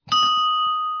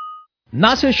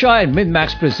Nasir Shah and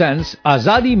Midmax presents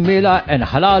Azadi Mela and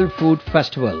Halal Food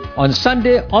Festival on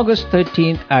Sunday, August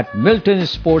 13th at Milton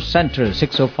Sports Center,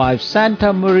 605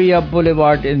 Santa Maria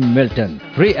Boulevard in Milton.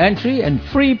 Free entry and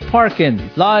free parking.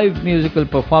 Live musical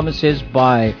performances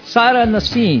by Sara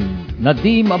Naseem,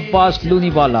 Nadeem Abbas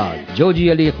Luniwala,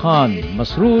 Joji Ali Khan,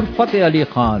 Masroor Fateh Ali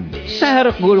Khan,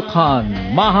 Seher Gul Khan,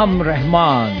 Maham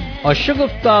Rahman और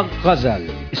शगुफ्ता गजल.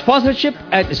 Sponsorship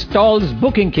eight stalls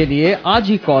booking के लिए आज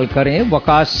ही call करें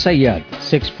वकास सैयद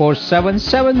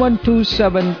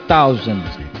 647-712-7000.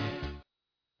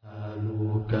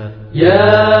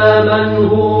 يا من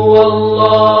هو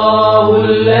الله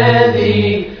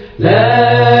الذي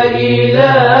لا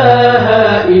إله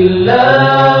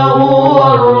إلا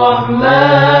هو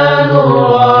الرحمن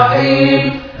الرحيم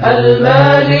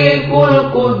الملك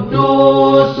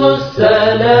القدوس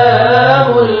السلام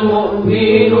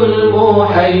المؤمن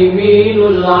المهيمن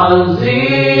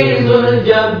العزيز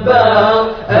الجبار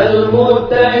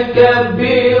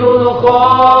المتكبر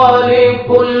الخالق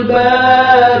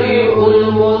البارئ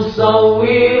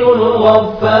المصور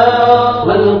الغفار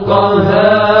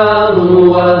القهار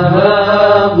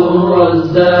الوهاب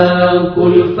الرزاق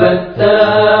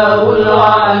الفتاح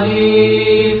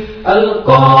العليم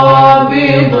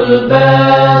القابض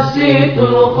الباسط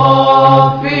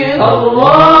الخافض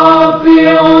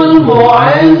الرافع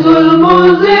المعز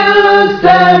المذل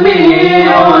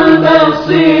السميع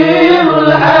البصير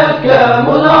الحكم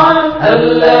العليم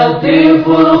اللطيف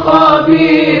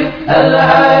الخبير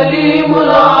العليم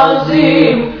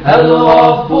العظيم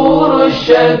الغفور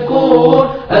الشكور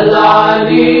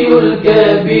العلي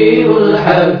الكبير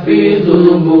الحفيظ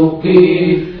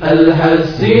المقيم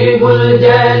الحسيب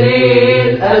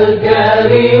الجليل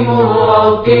الكريم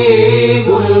الرقيب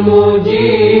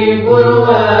المجيب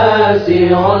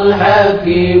الواسع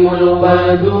الحكيم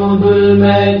الودود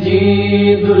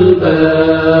المجيد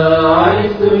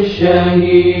الباعث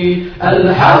الشهيد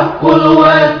الحق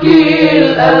الوكيل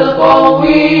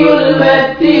القوي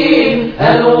المتين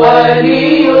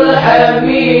الولي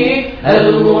الحميد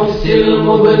المحسن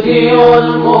المبدع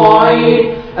المعيد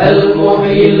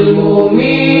المحيي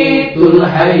المميت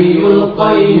الحي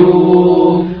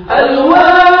القيوم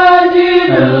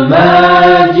الواجد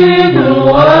الماجد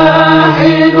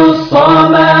الواحد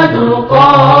الصمد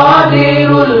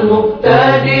القادر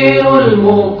المقتدر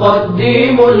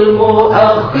المقدم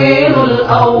المؤخر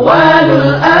الأول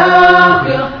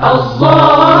الآخر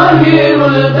الظاهر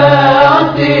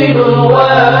الباطن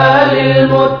الوالي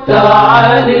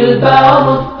المتعال البار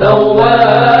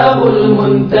التواب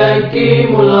المنتكم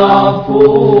العفو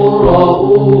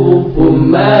الرؤوف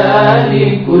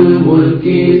مالك الملك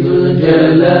ذو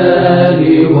الجلال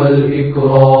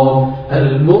والإكرام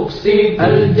المقسط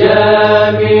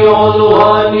الجامع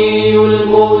الغني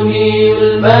المغني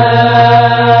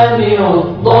المانع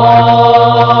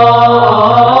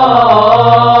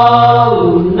الضار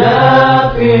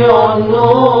النافع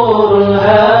النور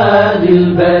الهادي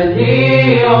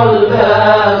البديع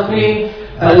الباقي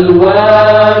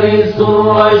الوارث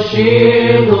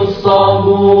الرشيد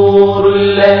الصبور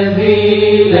الذي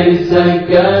ليس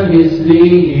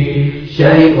كمثله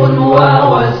شيء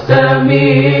وهو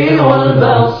السميع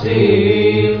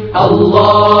البصير.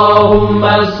 اللهم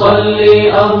صل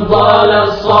أفضل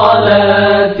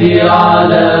الصلاة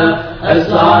على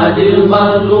أسعد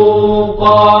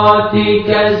المخلوقات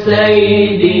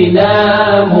كسيدنا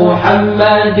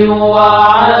محمد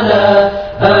وعلى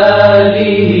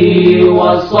آله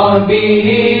وصحبه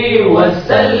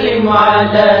وسلم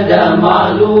عدد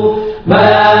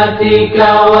معلوماتك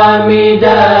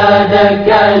ومداد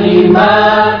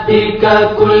كلماتك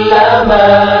كلما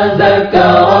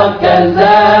ذكرك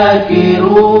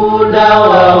ذاكرون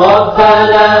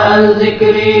وغفل عن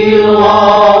ذكره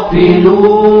الغافلون.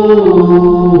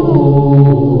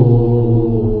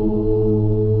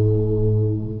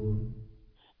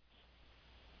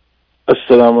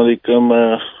 अस्सलाम वालेकुम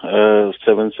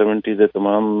 770 ਦੇ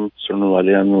तमाम सुनने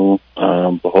वालिਆਂ ਨੂੰ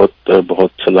बहुत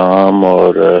बहुत सलाम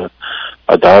और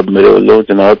आदाब मेरे ਵੱਲੋਂ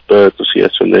जनाब ਤੁਸੀਂ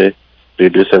ਇਸ ਵੇਲੇ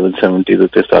रेडियो 770 ਦੇ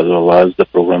ਉੱਤੇ ਸਾਜ਼ੋ ਆਵਾਜ਼ ਦਾ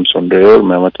प्रोग्राम सुन रहे हो और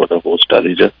मैं ਤੁਹਾਡਾ होस्ट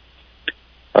आलिजा।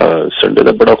 संडे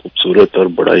ਦਾ बड़ा खूबसूरत और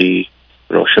बड़ा ही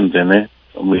रोशन दिन है।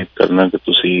 उम्मीद करना कि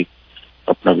ਤੁਸੀਂ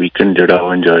अपना वीकेंड ਜਿਹੜਾ ਉਹ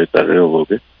ਇੰਜੋਏ कर रहे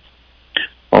होवोगे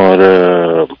और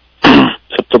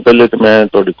सब तो पहले तो मैं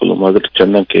ਤੁਹਾਡੇ ਕੋਲੋਂ ਮਾਜ਼ਰਤ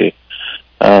ਚਾਹੁੰਦਾ कि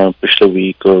पिछले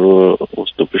वीक और उस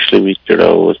तो पिछले वीक जड़ा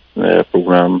वो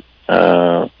प्रोग्राम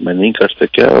मैं नहीं कर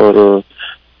सकिया और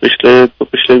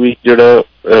पिछले वीक जड़ा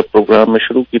प्रोग्राम मैं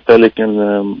शुरू किया लेकिन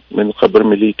मैंने खबर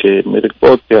मिली कि मेरे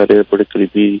बहुत प्यारे बड़े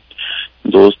करीबी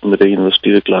दोस्त मेरे यूनिवर्सिटी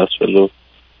के क्लास फेलो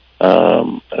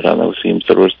राना वसीम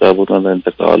सरवर साहब उन्होंने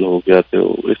इंतकाल हो गया तो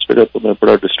इस वजह तो मैं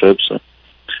बड़ा डिस्टर्ब सा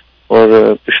और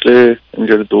पिछले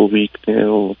जेडे 2 वीक ने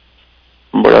वो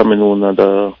बड़ा मैनू उन्हों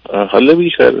का हाले भी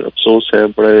खैर अफसोस है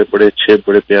बड़े बड़े अच्छे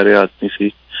बड़े प्यारे आदमी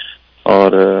सी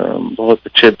और बहुत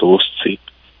अच्छे दोस्त सी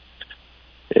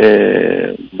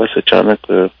बस अचानक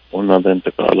उन्हों का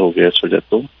इंतकाल हो गया इस वजह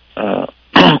तो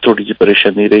थोड़ी जी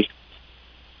परेशानी रही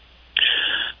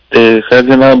ते खैर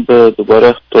जनाब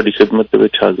दोबारा थोड़ी खिदमत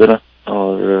हाजिर हाँ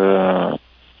और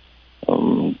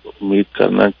उम्मीद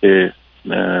करना कि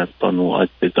तुहानू अज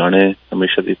के गाने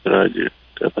हमेशा की तरह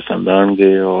पसंद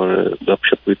आएंगे और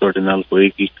गपशप भी तुहाडे नाल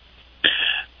होएगी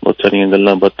बहुत सारिया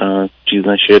गल्लां बातां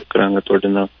चीज़ां शेयर करांगा तुहाडे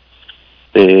नाल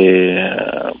ते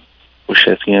कुछ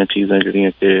ऐसिया चीज़ां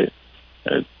जिहड़ियां कि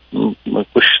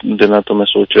कुछ दिनों तो मैं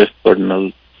सोच रहा तुहाडे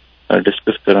नाल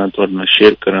डिस्कस करा तुहाडे नाल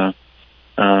शेयर करा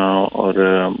और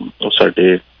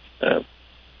साडे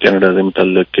कैनेडा के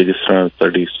मुतलक कि जिस तरह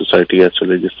साडी सोसाइटी इस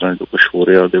वेले जिस तरह जो कुछ हो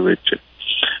रहा उहदे विच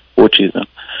वो चीज़ां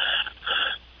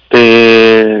ते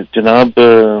जनाब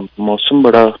मौसम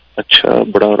बड़ा अच्छा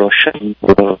बड़ा रोशन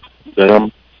बड़ा गर्म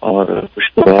और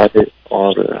खुशगवार है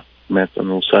और मैं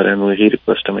तुहानू सारिआं नू यही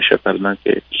रिक्वेस्ट हमेशा करना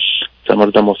कि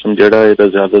समर का मौसम जिहड़ा इहदा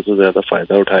ज़्यादा तो ज़्यादा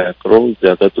फायदा उठाया करो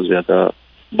ज़्यादा तो ज़्यादा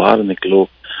बाहर निकलो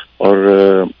और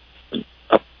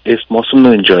इस मौसम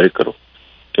में इंजॉय करो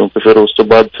क्योंकि फिर उस तो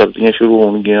बाद सर्दियां शुरू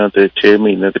होणगियां ते 6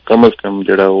 महीने ते कम अज कम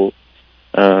जिहड़ा वो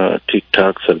ठीक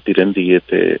ठाक सर्दी रहिंदी है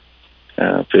ते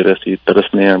फिर असी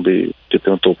तरसने भी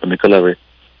कितों धुप निकल आवे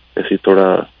असी थोड़ा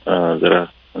जरा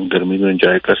गर्मी में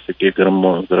इंजॉय कर सकिए गर्म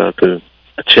जरा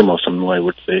अच्छे मौसम में आई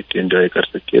वुड से कि इंजॉय कर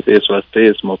सकिए तो इस वास्ते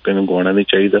इस मौके में गवाना नहीं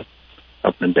चाहिए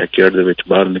अपने बैकयार्ड दे विच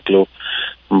बाहर निकलो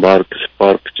बाहर किसी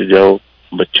पार्क च जाओ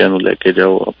बच्चों नू लेके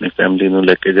जाओ अपनी फैमिली नू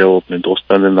लेके जाओ अपने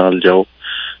दोस्तों के नाल जाओ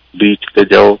बीच ते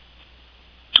जाओ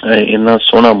इन्ना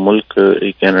सोहना मुल्क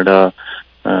कैनेडा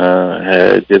है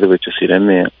जिहदे विच असीं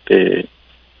रहने आ ते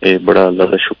ये बड़ा अल्लाह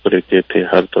का शुक्र है कि इत्थे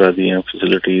हर तरह दी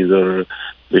फैसिलिटीज और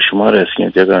बेशुमार ऐसिया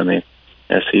जगह ने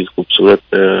ऐसी खूबसूरत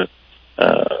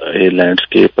ये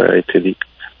लैंडस्केप है इत्थे दी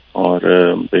और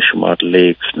बेशुमार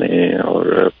लेक्स ने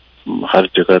और हर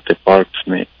जगह ते पार्क्स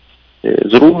ने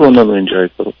जरूर उन्होंने इंजॉय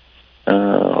करो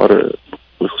और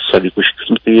सारी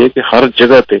खुशकिस्मती है कि हर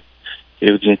जगह ते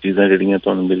इहो जिहियां चीज़ां जिहड़ियां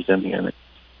तुहानूं मिल जांदियां ने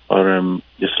और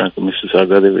जिस तरह कि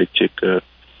मिसिसागा दे विच एक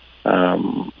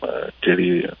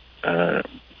जिहड़ी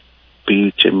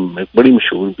बीच एक बड़ी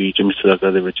मशहूर बीच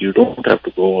Mississauga they which you don't have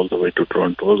to go all the way to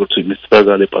Toronto अगर तुसीं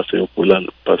मिसिसागा वाले पासे पुल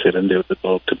पासे रहिंदे हो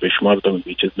तो उत्थे बेशुमार तुहानूं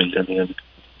बीचेस मिल जांदियां ने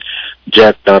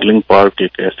जैक डार्लिंग पार्क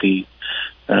एक ऐसी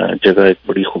जगह एक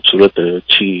बड़ी खूबसूरत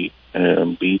अच्छी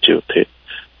बीच है उत्थे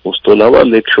उस तो अलावा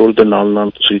लेक शोर के नाल नाल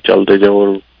तुसीं चलते जाओ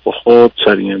और बहुत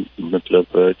सारिया मतलब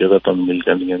जगह तुहानूं मिल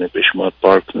जांदियां ने बेशुमार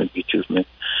पार्क ने बीचेस ने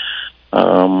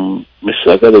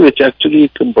मिसिसागा दे विच एक्चुअली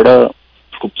एक बड़ा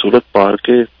खूबसूरत पार्क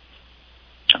है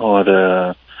और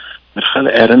मेरे ख्याल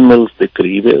एरन मिल्स के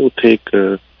करीब है उत्थे एक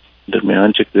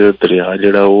दरम्यान च एक दरिया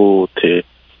जिहड़ा वो उत्थे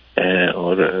है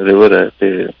और रिवर है ते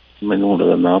मैनूं हुण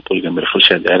ओहदा नाम भुल गया मेरे ख्याल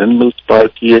शायद एरन मिल्स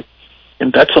पार्क ही है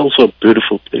and that's also a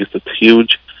beautiful place it's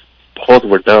huge बहुत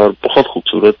बड़ा और बहुत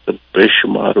खूबसूरत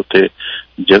बेशुमार उत्थे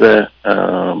जगह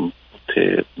उत्थे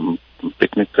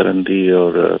पिकनिक करन दी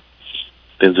और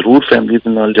ते जरूर फैमिली दे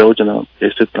नाल जाओ जनाब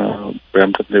इस तरह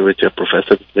ब्रैम्पटन दे विच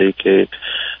प्रोफेसर लेक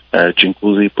है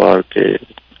चिंकूजी पार्क है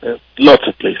लॉट्स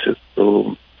ऑफ प्लेसेस तो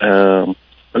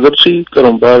अगर तुसीं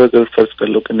घरों बाहर अगर फर्ज कर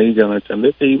लो कि नहीं जाना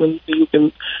चाहते तो even you can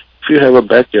if you have a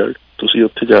backyard तुसीं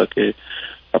उत्थे जाके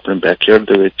अपने बैकयार्ड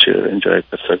दे विच इंजॉय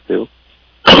कर सकते हो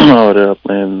और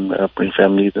अपनी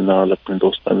फैमिली के नाल अपने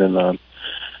दोस्तों के नाल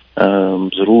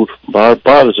जरूर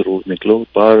बाहर जरूर निकलो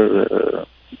बाहर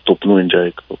धुप नूं इंजॉय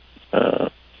करो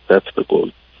दैट्स द गोल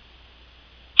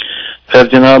खैर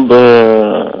जनाब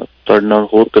तुहाडे नाल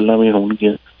होर गल्लां भी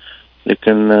होणगियां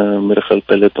लेकिन मेरे ख्याल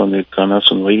पहले तुहानूं एक गाना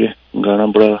सुनवाइए गाना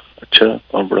बड़ा अच्छा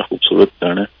और बड़ा खूबसूरत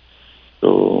गाना है तो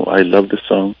I love this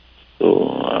song so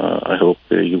I hope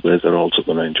you guys are also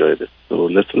going to enjoy this so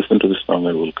let's listen to this song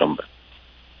and we'll come back.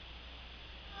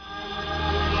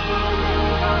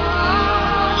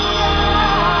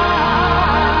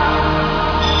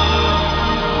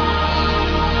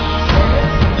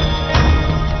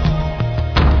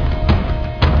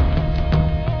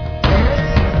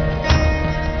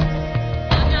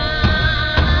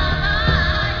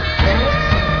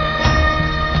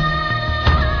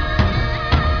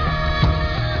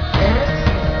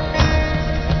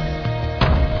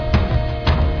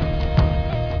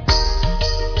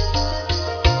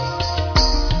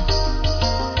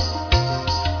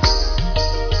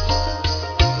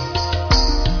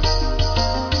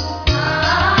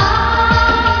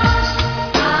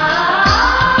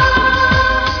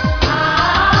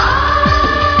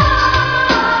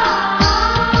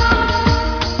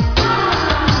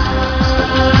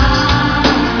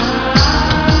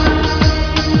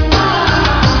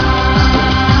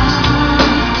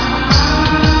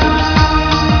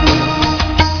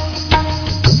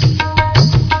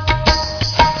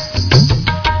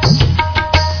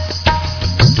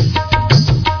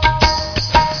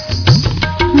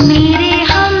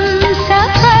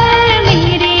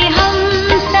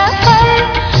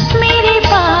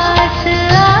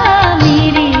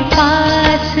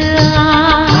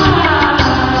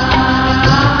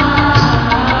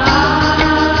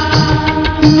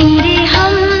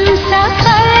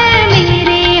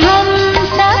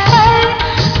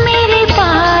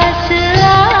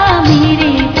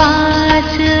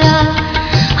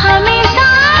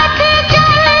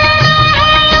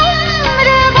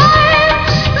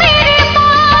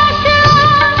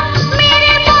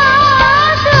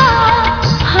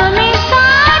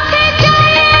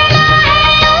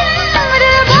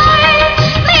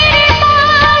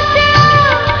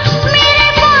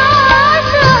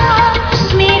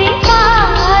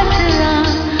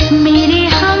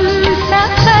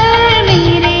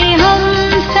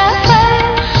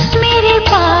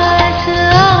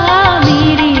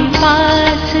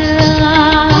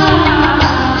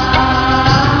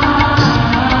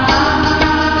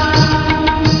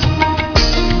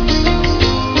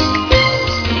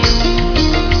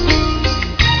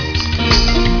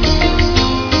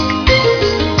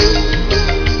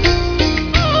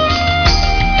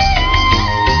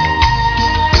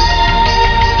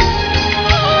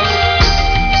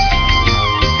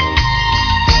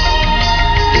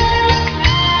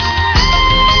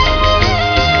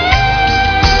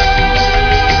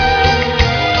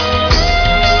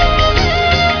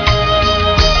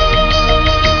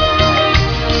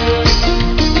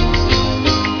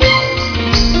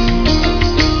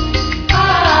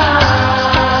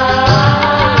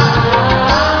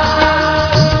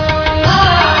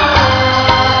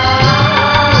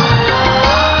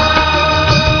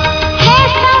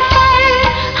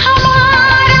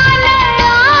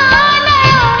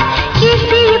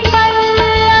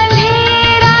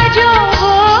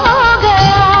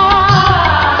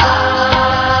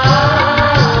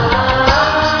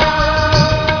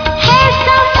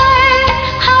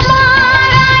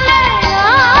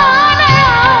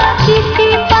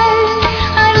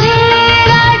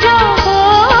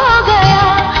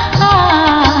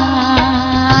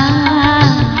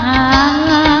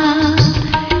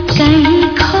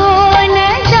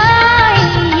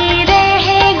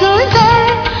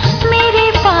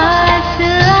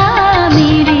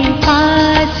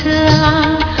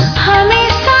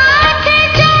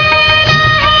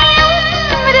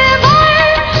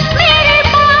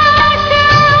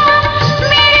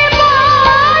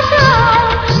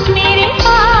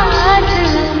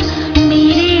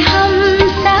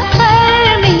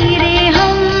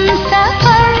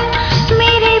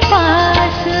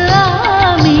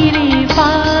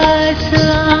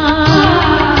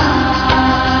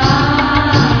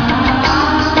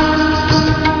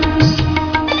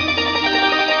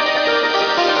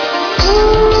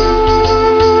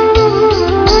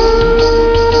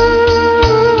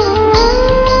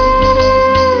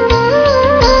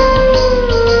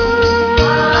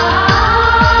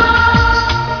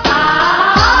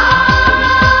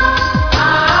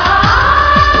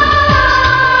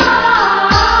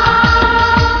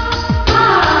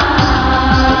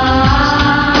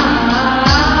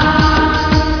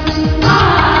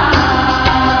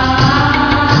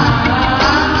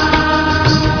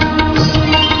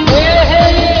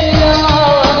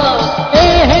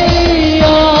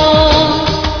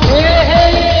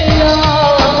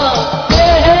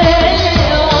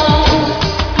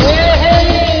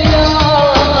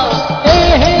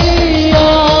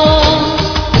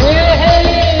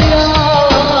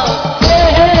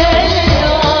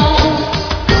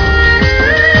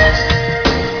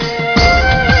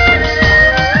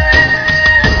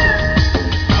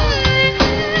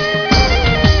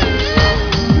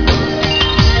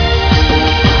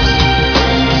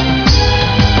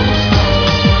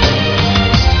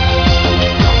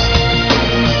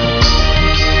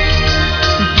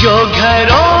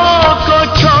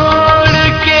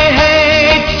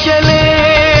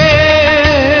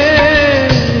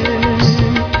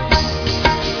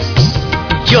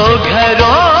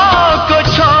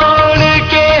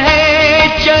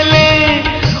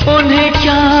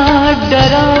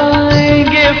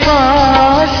 डराएंगे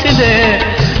फासले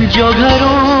जो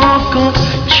घरों को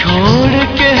छोड़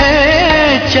के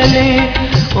चले,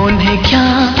 उन्हें क्या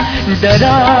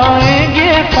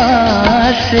डराएंगे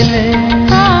फासले।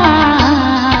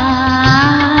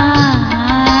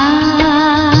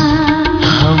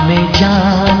 हमें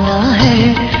जाना है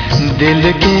दिल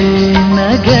के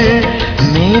नगर,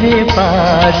 मेरे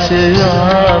पास आ,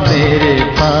 मेरे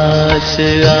पास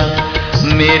आ,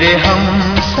 मेरे हम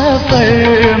सफर,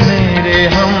 मेरे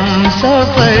हम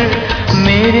सफर,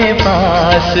 मेरे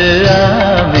पास आ,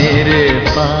 मेरे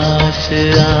पास आ।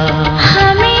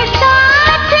 हमें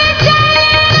साथ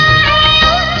चलना है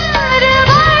उम्र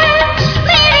भर,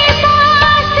 मेरे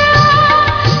पास आ,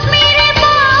 मेरे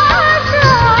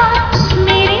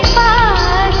पास आ,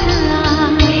 मेरे पास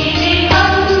आ।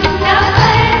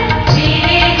 मेरे हम सफर, मेरे हम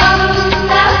सफर, मेरे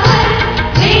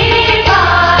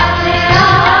पास आ,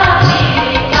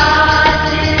 मेरे पास आ।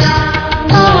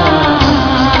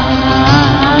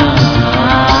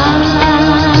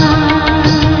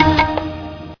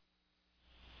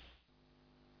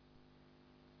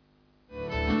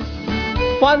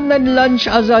 फन एंड लंच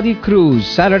आजादी क्रूज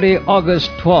सैटरडे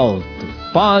अगस्त 12th,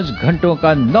 5 घंटों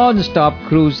का non stop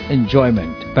cruise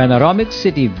enjoyment, panoramic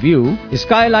city view,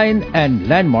 skyline and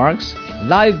landmarks,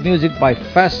 live music by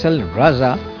Faisal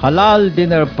Raja, halal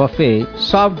dinner buffet,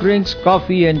 soft drinks,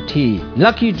 coffee and tea,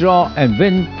 lucky draw and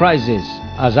win prizes.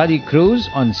 Azadi Cruise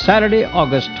on Saturday,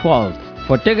 August 12th.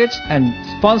 For tickets and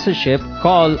sponsorship,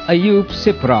 call Ayub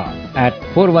Sipra at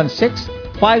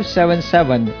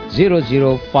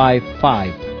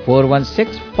 416-577-0055.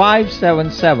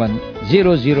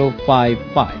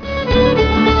 416-577-0055.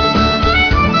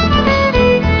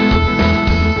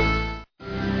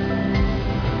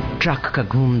 Truck का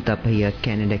घूमता पहिया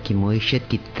Canada की मईशत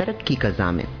की तरक्की का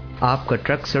ज़ामिन। आपका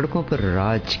truck सड़कों पर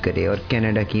राज करे और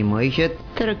कनाडा की मईशत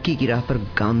तरक्की की राह पर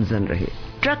गामजन रहे।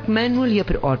 ट्रक मैनुअल या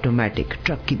फिर ऑटोमेटिक,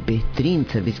 ट्रक की बेहतरीन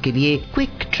सर्विस के लिए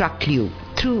quick truck lube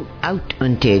throughout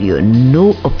Ontario. No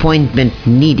appointment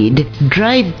needed.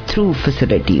 Drive through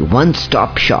facility. One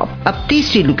stop shop. अब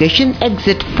तीसरी location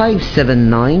exit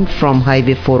 579 from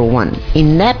Highway 401 in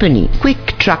Napanee. Quick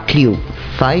Truck Lube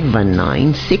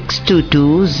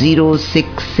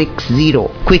 519-622-0660.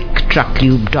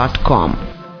 quicktrucklube.com.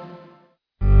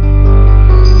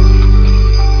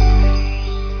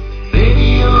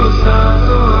 Radio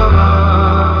Sagoa,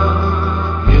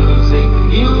 music,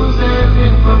 news and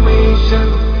information,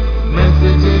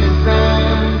 messages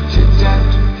and chit-chat.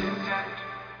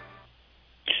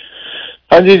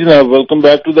 ਹਾਂਜੀ ਜਨਾਬ, welcome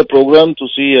back to the programme.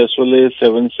 ਤੁਸੀਂ ਇਸ ਵੇਲੇ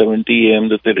 770 AM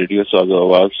ਦੇ ਉੱਤੇ radio ਸਾਗੋ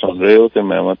ਆਵਾਜ਼ ਸੁਣ ਰਹੇ ਹੋ ਤੇ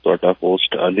ਮੈਂ ਤੁਹਾਡਾ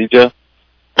ਹੋਸਟ ਆਲੀਜਾ।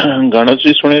 ਗਾਣਾ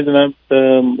ਤੁਸੀਂ ਸੁਣਿਆ ਜਨਾਬ,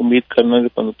 ਉਮੀਦ ਕਰਨਾ ਕਿ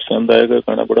ਤੁਹਾਨੂੰ ਪਸੰਦ ਆਏਗਾ।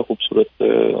 ਗਾਣਾ ਬੜਾ ਖੂਬਸੂਰਤ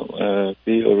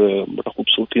ਸੀ ਔਰ ਬੜਾ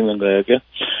ਖੂਬਸੂਰਤੀ ਨਾਲ ਗਾਇਆ ਗਿਆ।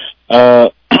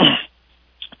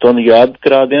 ਤੁਹਾਨੂੰ ਯਾਦ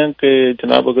ਕਰਾ ਦਿਆਂ ਕਿ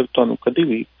ਜਨਾਬ, ਅਗਰ ਤੁਹਾਨੂੰ ਕਦੀ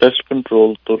ਵੀ ਪੈਸਟ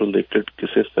ਕੰਟਰੋਲ ਤੋਂ ਰਿਲੇਟਡ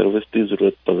ਕਿਸੇ ਸਰਵਿਸ ਦੀ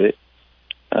ਜ਼ਰੂਰਤ ਪਵੇ,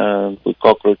 ਕੋਈ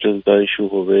ਕਾਕਰੋਚਸ ਦਾ ਇਸ਼ੂ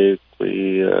ਹੋਵੇ,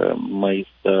 ਕੋਈ ਮਾਈਸ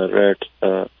ਦਾ, ਰੈਟਸ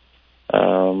ਦਾ,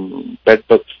 ਬੈਡ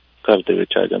ਬਗਸ ਘਰ ਦੇ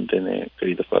ਵਿੱਚ ਆ ਜਾਂਦੇ ਨੇ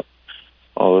ਕਈ ਦਫਾ,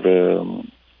 ਔਰ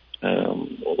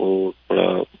ਉਹ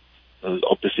ਬੜਾ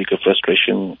ਆਬਵੀਅਸਲੀ ਕਿ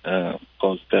ਫਰਸਟ੍ਰੇਸ਼ਨ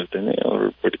ਕਾਜ਼ ਕਰਦੇ ਨੇ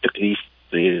ਔਰ ਬੜੀ ਤਕਲੀਫ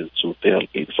ਦੀ ਸੂਰਤ ਹਾਲ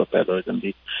ਕਈ ਦਫਾ ਪੈਦਾ ਹੋ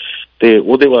ਜਾਂਦੀ। ਤੇ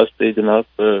ਉਹਦੇ ਵਾਸਤੇ ਜਨਾਬ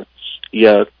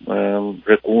ਜਾਂ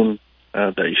ਰੈਕੂਨ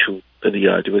ਦਾ ਇਸ਼ੂ ਕਦੀ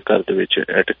ਆ ਜਾਵੇ ਘਰ ਦੇ ਵਿੱਚ,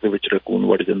 ਐਟਿਕ ਦੇ ਵਿੱਚ ਰੈਕੂਨ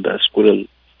ਵੜ ਜਾਂਦਾ, ਸਕੁਰਲ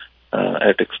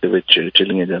ਐਟਿਕਸ ਦੇ ਵਿੱਚ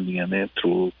ਚਲੀਆਂ ਜਾਂਦੀਆਂ ਨੇ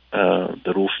ਥਰੂ ਦ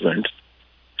ਰੂਫ ਵੈਂਟਸ,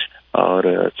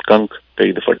 ਔਰ ਸਕੰਕ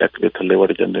ਕਈ ਦਫਾ ਡੈਕ ਦੇ ਥੱਲੇ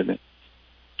ਵੜ ਜਾਂਦੇ ਨੇ।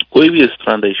 ਕੋਈ ਵੀ ਇਸ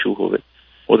ਤਰ੍ਹਾਂ ਦਾ ਇਸ਼ੂ ਹੋਵੇ,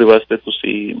 ਉਹਦੇ ਵਾਸਤੇ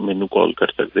ਤੁਸੀਂ ਮੈਨੂੰ ਕਾਲ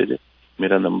ਕਰ ਸਕਦੇ ਜੇ।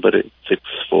 ਮੇਰਾ ਨੰਬਰ ਹੈ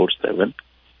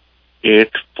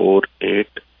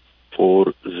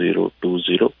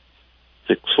 647-848-4020,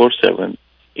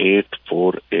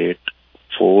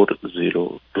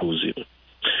 647-848-4020।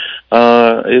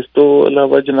 ਇਸ ਤੋਂ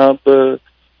ਇਲਾਵਾ ਜਨਾਬ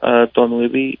ਤੁਹਾਨੂੰ ਇਹ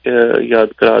ਵੀ ਯਾਦ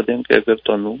ਕਰਾ ਦਿਆਂ ਕਿ ਅਗਰ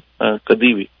ਤੁਹਾਨੂੰ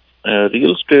ਕਦੀ ਵੀ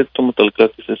ਰੀਅਲ ਸਟੇਟ ਤੋਂ ਮੁਤਲਕਾ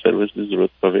ਕਿਸੇ ਸਰਵਿਸ ਦੀ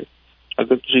ਜ਼ਰੂਰਤ ਪਵੇ,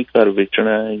 ਅਗਰ ਤੁਸੀਂ ਘਰ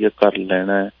ਵੇਚਣਾ ਹੈ ਜਾਂ ਘਰ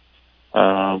ਲੈਣਾ ਹੈ,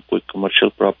 ਕੋਈ ਕਮਰਸ਼ੀਅਲ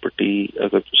ਪ੍ਰਾਪਰਟੀ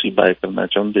ਅਗਰ ਤੁਸੀਂ ਬਾਏ ਕਰਨਾ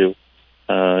ਚਾਹੁੰਦੇ ਹੋ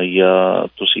ਜਾਂ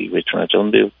ਤੁਸੀਂ ਵੇਚਣਾ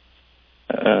ਚਾਹੁੰਦੇ ਹੋ,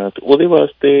 ਤੇ ਉਹਦੇ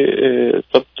ਵਾਸਤੇ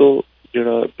ਸਭ ਤੋਂ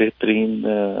ਜਿਹੜਾ ਬਿਹਤਰੀਨ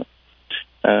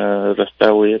ਰਸਤਾ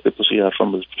ਉਹ ਹੈ ਕਿ ਤੁਸੀਂ ਆਫਾ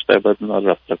ਮੁਜ਼ਫਰ ਸਾਹਿਬਾ ਦੇ ਨਾਲ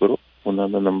ਰਾਬਤਾ ਕਰੋ। ਉਹਨਾਂ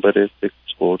ਦਾ ਨੰਬਰ ਹੈ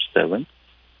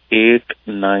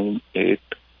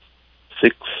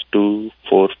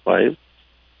 647-898-6245,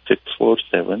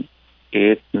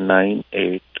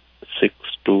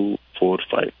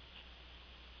 647-898-6245।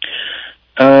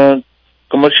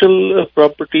 ਕਮਰਸ਼ੀਅਲ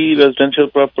ਪ੍ਰਾਪਰਟੀ, ਰੈਜ਼ੀਡੈਂਸ਼ੀਅਲ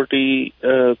ਪ੍ਰਾਪਰਟੀ,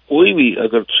 ਕੋਈ ਵੀ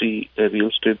ਅਗਰ ਤੁਸੀਂ ਰੀਅਲ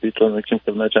ਸਟੇਟ ਦੀ ਟ੍ਰਾਂਜੈਕਸ਼ਨ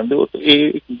ਕਰਨਾ ਚਾਹੁੰਦੇ ਹੋ ਤਾਂ ਇਹ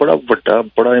ਇੱਕ ਬੜਾ ਵੱਡਾ,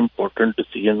 ਬੜਾ ਇੰਪੋਰਟੈਂਟ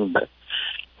ਡਿਸੀਜ਼ਨ ਹੁੰਦਾ ਹੈ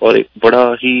ਔਰ ਇੱਕ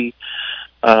ਬੜਾ ਹੀ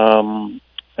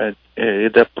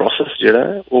ਇਹਦਾ ਪ੍ਰੋਸੈਸ ਜਿਹੜਾ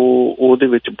ਹੈ ਉਹਦੇ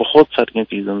ਵਿੱਚ ਬਹੁਤ ਸਾਰੀਆਂ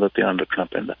ਚੀਜ਼ਾਂ ਦਾ ਧਿਆਨ ਰੱਖਣਾ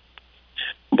ਪੈਂਦਾ।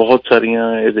 ਬਹੁਤ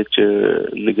ਸਾਰੀਆਂ ਇਹਦੇ 'ਚ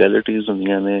ਲੀਗੈਲਿਟੀਜ਼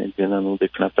ਹੁੰਦੀਆਂ ਨੇ ਜਿਨ੍ਹਾਂ ਨੂੰ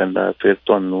ਦੇਖਣਾ ਪੈਂਦਾ। ਫਿਰ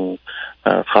ਤੁਹਾਨੂੰ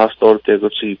ਖਾਸ ਤੌਰ 'ਤੇ ਅਗਰ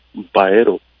ਤੁਸੀਂ ਬਾਇਰ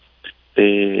ਹੋ ਅਤੇ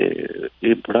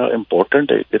ਇਹ ਬੜਾ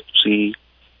ਇੰਪੋਰਟੈਂਟ ਹੈ ਕਿ ਤੁਸੀਂ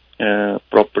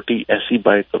ਪ੍ਰੋਪਰਟੀ ਐਸੀ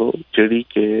ਬਾਏ ਕਰੋ ਜਿਹੜੀ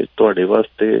ਕਿ ਤੁਹਾਡੇ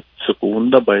ਵਾਸਤੇ ਸਕੂਨ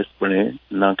ਦਾ ਬਾਇਸ ਬਣੇ,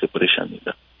 ਨਾ ਕਿ ਪਰੇਸ਼ਾਨੀ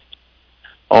ਦਾ।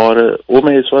 ਔਰ ਉਹ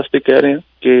ਮੈਂ ਇਸ ਵਾਸਤੇ ਕਹਿ ਰਿਹਾ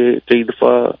ਕਿ ਕਈ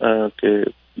ਦਫਾ ਕਿ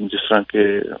ਜਿਸ ਤਰ੍ਹਾਂ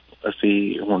ਕਿ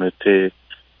ਅਸੀਂ ਹੁਣ ਇੱਥੇ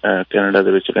ਕੈਨੇਡਾ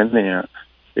ਦੇ ਵਿੱਚ ਰਹਿੰਦੇ ਹਾਂ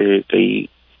ਅਤੇ ਕਈ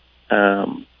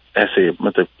ਐਸੇ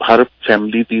ਮਤਲਬ ਹਰ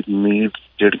ਫੈਮਿਲੀ ਦੀ ਨੀਡ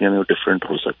ਜਿਹੜੀਆਂ ਨੇ ਉਹ ਡਿਫਰੈਂਟ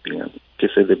ਹੋ ਸਕਦੀਆਂ ਨੇ।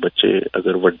 ਕਿਸੇ ਦੇ ਬੱਚੇ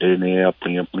ਅਗਰ ਵੱਡੇ ਨੇ,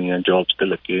 ਆਪਣੀਆਂ ਆਪਣੀਆਂ ਜੋਬਸ 'ਤੇ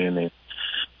ਲੱਗੇ ਨੇ,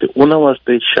 ਅਤੇ ਉਹਨਾਂ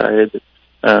ਵਾਸਤੇ ਸ਼ਾਇਦ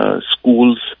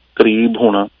ਸਕੂਲਸ ਕਰੀਬ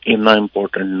ਹੋਣਾ ਇੰਨਾ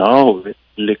ਇੰਪੋਰਟੈਂਟ ਨਾ ਹੋਵੇ,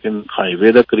 ਲੇਕਿਨ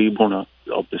ਹਾਈਵੇ ਦਾ ਕਰੀਬ ਹੋਣਾ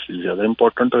ਓਬਵੀਅਸਲੀ ਜ਼ਿਆਦਾ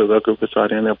ਇੰਪੋਰਟੈਂਟ ਹੋਏਗਾ ਕਿਉਂਕਿ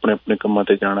ਸਾਰਿਆਂ ਨੇ ਆਪਣੇ ਆਪਣੇ ਕੰਮਾਂ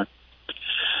 'ਤੇ ਜਾਣਾ।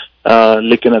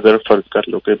 ਲੇਕਿਨ ਅਗਰ ਫਰਜ਼ ਕਰ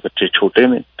ਲਓ ਕਿ ਬੱਚੇ ਛੋਟੇ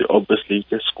ਨੇ ਅਤੇ ਓਬਵੀਅਸਲੀ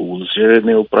ਕਿ ਸਕੂਲਸ ਜਿਹੜੇ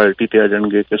ਨੇ ਉਹ ਪ੍ਰਾਇਰਟੀ 'ਤੇ ਆ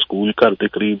ਜਾਣਗੇ ਕਿ ਸਕੂਲ ਘਰ ਦੇ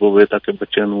ਕਰੀਬ ਹੋਵੇ ਤਾਂ ਕਿ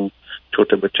ਬੱਚਿਆਂ ਨੂੰ,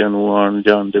 ਛੋਟੇ ਬੱਚਿਆਂ ਨੂੰ ਆਉਣ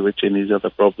ਜਾਣ ਦੇ ਵਿੱਚ ਇੰਨੀ ਜ਼ਿਆਦਾ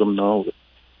ਪ੍ਰੋਬਲਮ ਨਾ ਹੋਵੇ।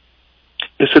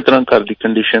 ਇਸੇ ਤਰ੍ਹਾਂ ਘਰ ਦੀ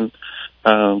ਕੰਡੀਸ਼ਨ,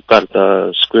 ਘਰ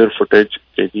ਦਾ ਸਕੁਅਰ ਫੁਟੇਜ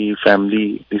ਕਿ ਜੀ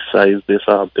ਫੈਮਿਲੀ ਦੀ ਸਾਈਜ਼ ਦੇ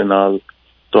ਹਿਸਾਬ ਦੇ ਨਾਲ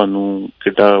ਤੁਹਾਨੂੰ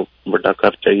ਕਿੱਡਾ ਵੱਡਾ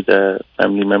ਘਰ ਚਾਹੀਦਾ ਹੈ,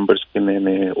 ਫੈਮਿਲੀ ਮੈਂਬਰਸ ਕਿੰਨੇ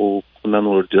ਨੇ, ਉਹ ਉਹਨਾਂ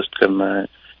ਨੂੰ ਐਡਜਸਟ ਕਰਨਾ ਹੈ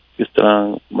ਕਿਸ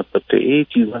ਤਰ੍ਹਾਂ, ਮਤਲਬ ਕਿ ਇਹ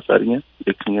ਚੀਜ਼ਾਂ ਸਾਰੀਆਂ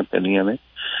ਦੇਖਣੀਆਂ ਪੈਂਦੀਆਂ ਨੇ।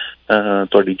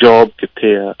 ਤੁਹਾਡੀ ਜੋਬ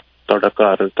ਕਿੱਥੇ ਆ, ਤੁਹਾਡਾ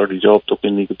ਘਰ ਤੁਹਾਡੀ ਜੋਬ ਤੋਂ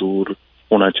ਕਿੰਨੀ ਕੁ ਦੂਰ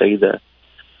ਹੋਣਾ ਚਾਹੀਦਾ,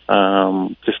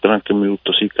 ਕਿਸ ਤਰ੍ਹਾਂ ਕਮਿਊਟ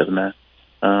ਤੁਸੀਂ ਕਰਨਾ।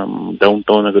 ਡਾਊਨ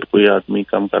ਟਾਊਨ ਅਗਰ ਕੋਈ ਆਦਮੀ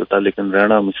ਕੰਮ ਕਰਦਾ ਲੇਕਿਨ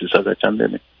ਰਹਿਣਾ ਮਿਸੀਸਾਗਾ ਚਾਹੁੰਦੇ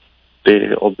ਨੇ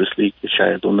ਅਤੇ ਓਬਵੀਅਸਲੀ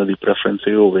ਸ਼ਾਇਦ ਉਹਨਾਂ ਦੀ ਪ੍ਰੈਫਰੈਂਸ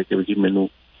ਇਹ ਹੋਵੇ ਕਿ ਜੀ ਮੈਨੂੰ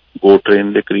ਗੋ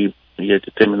ਟ੍ਰੇਨ ਦੇ ਕਰੀਬ, ਜਾਂ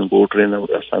ਜਿੱਥੇ ਮੈਨੂੰ ਗੋ ਟ੍ਰੇਨ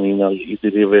ਆਸਾਨੀ ਨਾਲ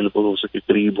ਈਜ਼ੀਲੀ ਅਵੇਲੇਬਲ ਹੋ ਸਕੇ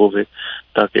ਕਰੀਬ ਹੋਵੇ,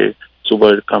 ਤਾਂ ਕਿ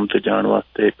ਸੁਬਾਹ ਕੰਮ 'ਤੇ ਜਾਣ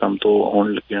ਵਾਸਤੇ, ਕੰਮ ਤੋਂ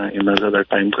ਆਉਣ ਲੱਗਿਆ ਇੰਨਾ ਜ਼ਿਆਦਾ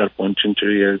ਟਾਈਮ ਘਰ ਪਹੁੰਚਣ 'ਚ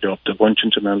ਜਾਂ ਜੋਬ 'ਤੇ ਪਹੁੰਚਣ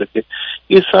 'ਚ ਨਾ ਲੱਗੇ।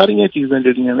 ਇਹ ਸਾਰੀਆਂ ਚੀਜ਼ਾਂ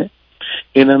ਜਿਹੜੀਆਂ ਨੇ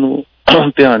ਇਹਨਾਂ ਨੂੰ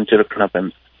ਧਿਆਨ 'ਚ ਰੱਖਣਾ ਪੈਂਦਾ।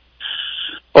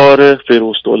 ਔਰ ਫਿਰ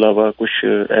ਉਸ ਤੋਂ ਇਲਾਵਾ ਕੁਛ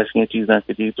ਐਸੀਆਂ ਚੀਜ਼ਾਂ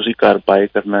ਕਿ ਜੀ ਤੁਸੀਂ ਘਰ ਬਾਏ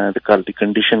ਕਰਨਾ ਹੈ ਅਤੇ ਘਰ ਦੀ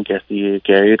ਕੰਡੀਸ਼ਨ ਕੈਸੀ ਹੈ,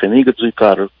 ਕਿ ਇਹ ਤਾਂ ਨਹੀਂ ਕਿ ਤੁਸੀਂ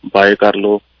ਘਰ ਬਾਏ ਕਰ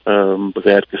ਲਓ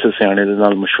ਬਗੈਰ ਕਿਸੇ ਸਿਆਣੇ ਦੇ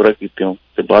ਨਾਲ ਮਸ਼ਵਰਾ ਕੀਤੇ ਹੋ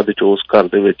ਅਤੇ ਬਾਅਦ ਵਿੱਚ ਉਸ ਘਰ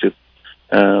ਦੇ ਵਿੱਚ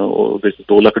ਉਹਦੇ 'ਚ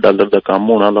 $2 ਲੱਖ ਦਾ ਕੰਮ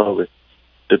ਹੋਣ ਵਾਲਾ ਹੋਵੇ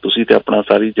ਅਤੇ ਤੁਸੀਂ ਤਾਂ ਆਪਣਾ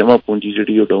ਸਾਰੀ ਜਮ੍ਹਾਂ ਪੂੰਜੀ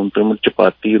ਜਿਹੜੀ ਉਹ ਡਾਊਨ ਪੇਮੈਂਟ 'ਚ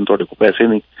ਪਾਤੀ, ਹੁਣ ਤੁਹਾਡੇ ਕੋਲ ਪੈਸੇ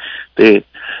ਨਹੀਂ। ਅਤੇ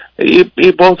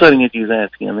ਇਹ ਬਹੁਤ ਸਾਰੀਆਂ ਚੀਜ਼ਾਂ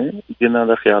ਐਸੀਆਂ ਨੇ ਜਿਨ੍ਹਾਂ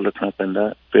ਦਾ ਖਿਆਲ ਰੱਖਣਾ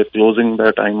ਪੈਂਦਾ। ਫਿਰ ਕਲੋਜ਼ਿੰਗ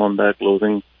ਦਾ ਟਾਈਮ ਆਉਂਦਾ ਹੈ,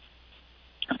 ਕਲੋਜ਼ਿੰਗ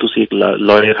ਤੁਸੀਂ ਇੱਕ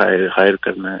ਲਾਇਰ ਹਾਇਰ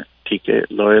ਕਰਨਾ ਹੈ, ਠੀਕ ਹੈ,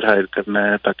 ਲਾਇਰ ਹਾਇਰ ਕਰਨਾ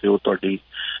ਹੈ ਤਾਂ ਕਿ ਉਹ ਤੁਹਾਡੀ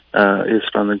ਇਸ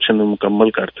ਟ੍ਰਾਂਜੈਕਸ਼ਨ ਨੂੰ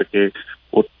ਮੁਕੰਮਲ ਕਰ ਸਕੇ।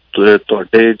 ਉਹ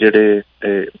ਤੁਹਾਡੇ ਜਿਹੜੇ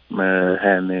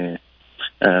ਹੈ ਨੇ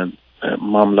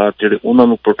ਮਾਮਲਾਤ ਜਿਹੜੇ ਉਹਨਾਂ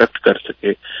ਨੂੰ ਪ੍ਰੋਟੈਕਟ ਕਰ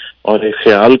ਸਕੇ ਔਰ ਇਹ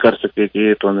ਖਿਆਲ ਕਰ ਸਕੇ ਕਿ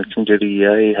ਇਹ ਟ੍ਰਾਂਜੈਕਸ਼ਨ ਜਿਹੜੀ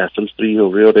ਆ ਇਹ ਹੈਸਲ ਫਰੀ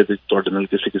ਹੋਵੇ ਔਰ ਇਹਦੇ 'ਚ ਤੁਹਾਡੇ ਨਾਲ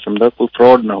ਕਿਸੇ ਕਿਸਮ ਦਾ ਕੋਈ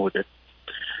ਫਰੋਡ ਨਾ ਹੋ ਜਾਏ।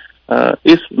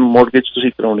 ਇਸ ਮੌਰਗੇਜ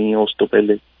ਤੁਸੀਂ ਕਰਾਉਣੀ ਹੈ ਉਸ ਤੋਂ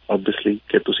ਪਹਿਲੇ ਓਬਵੀਅਸਲੀ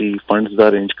ਕਿ ਤੁਸੀਂ ਫੰਡਸ ਦਾ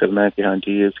ਅਰੇਂਜ ਕਰਨਾ ਹੈ ਕਿ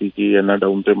ਹਾਂਜੀ ਅਸੀਂ ਜੀ ਇੰਨਾ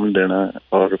ਡਾਊਨ ਪੇਮੈਂਟ ਦੇਣਾ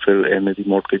ਔਰ ਫਿਰ ਇੰਨੇ ਦੀ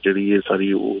ਮੌਰਗੇਜ ਜਿਹੜੀ ਇਹ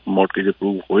ਸਾਰੀ ਉਹ ਮੌਰਗੇਜ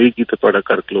ਅਪਰੂਵ ਹੋਏਗੀ ਤਾਂ ਤੁਹਾਡਾ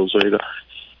ਘਰ ਕਲੋਜ਼ ਹੋਏਗਾ।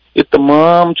 ਇਹ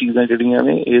ਤਮਾਮ ਚੀਜ਼ਾਂ ਜਿਹੜੀਆਂ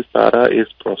ਨੇ ਇਹ ਸਾਰਾ ਇਸ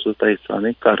ਪ੍ਰੋਸੈਸ ਦਾ ਹਿੱਸਾ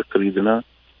ਨੇ। ਘਰ ਖਰੀਦਣਾ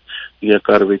ਜਾਂ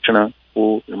ਘਰ ਵੇਚਣਾ,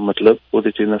 ਉਹ ਮਤਲਬ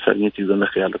ਉਹਦੇ 'ਚ ਇਹਨਾਂ ਸਾਰੀਆਂ ਚੀਜ਼ਾਂ ਦਾ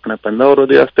ਖਿਆਲ ਰੱਖਣਾ ਪੈਂਦਾ ਔਰ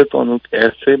ਉਹਦੇ ਵਾਸਤੇ ਤੁਹਾਨੂੰ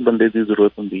ਐਸੇ ਬੰਦੇ ਦੀ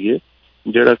ਜ਼ਰੂਰਤ ਹੁੰਦੀ ਹੈ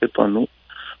ਜਿਹੜਾ ਕਿ ਤੁਹਾਨੂੰ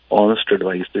ਓਨੈਸਟ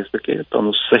ਐਡਵਾਈਸ ਦੇ ਸਕੇ,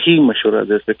 ਤੁਹਾਨੂੰ ਸਹੀ ਮਸ਼ਵਰਾ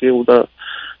ਦੇ ਸਕੇ। ਉਹਦਾ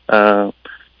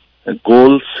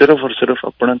ਗੋਲ ਸਿਰਫ ਔਰ ਸਿਰਫ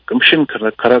ਆਪਣਾ ਕਮਿਸ਼ਨ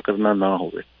ਖਰਾ ਕਰਨਾ ਨਾ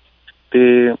ਹੋਵੇ।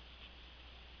 ਅਤੇ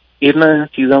ਇਹਨਾਂ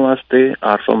ਚੀਜ਼ਾਂ ਵਾਸਤੇ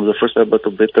ਆਰਫਾ ਮੁਜ਼ੱਫਰ ਸਾਹਿਬਾ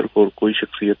ਤੋਂ ਬਿਹਤਰ ਹੋਰ ਕੋਈ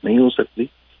ਸ਼ਖਸੀਅਤ ਨਹੀਂ ਹੋ ਸਕਦੀ।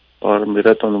 ਔਰ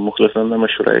ਮੇਰਾ ਤੁਹਾਨੂੰ ਮੁਖਲਸਾਂ ਦਾ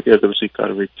ਮਸ਼ਵਰਾ ਹੈ ਕਿ ਅਗਰ ਤੁਸੀਂ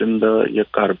ਘਰ ਵੇਚਣ ਦਾ ਜਾਂ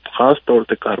ਘਰ ਖਾਸ ਤੌਰ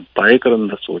 'ਤੇ ਘਰ ਬਾਏ ਕਰਨ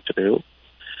ਦਾ ਸੋਚ ਰਹੇ ਹੋ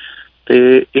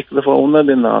ਅਤੇ ਇੱਕ ਦਫਾ ਉਹਨਾਂ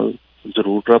ਦੇ ਨਾਲ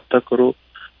ਜ਼ਰੂਰ ਰਾਬਤਾ ਕਰੋ।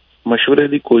 ਮਸ਼ਵਰੇ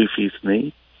ਦੀ ਕੋਈ ਫੀਸ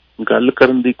ਨਹੀਂ, ਗੱਲ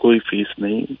ਕਰਨ ਦੀ ਕੋਈ ਫੀਸ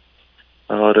ਨਹੀਂ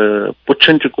ਔਰ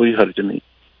ਪੁੱਛਣ 'ਚ ਕੋਈ ਹਰਜ ਨਹੀਂ।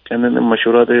 ਕਹਿੰਦੇ ਨੇ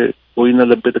ਮਸ਼ਵਰਾ ਦੇ ਕੋਈ ਨਾ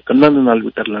ਲੱਭੇ ਤਾਂ ਕੰਨਾਂ ਦੇ ਨਾਲ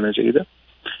ਵੀ ਕਰ ਲੈਣਾ ਚਾਹੀਦਾ।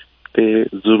 ਅਤੇ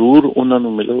ਜ਼ਰੂਰ ਉਹਨਾਂ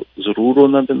ਨੂੰ ਮਿਲੋ, ਜ਼ਰੂਰ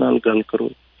ਉਹਨਾਂ ਦੇ ਨਾਲ ਗੱਲ ਕਰੋ,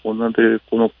 ਉਹਨਾਂ ਦੇ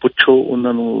ਕੋਲੋਂ ਪੁੱਛੋ,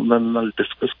 ਉਹਨਾਂ ਦੇ ਨਾਲ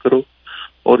ਡਿਸਕਸ ਕਰੋ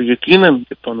ਔਰ ਯਕੀਨਨ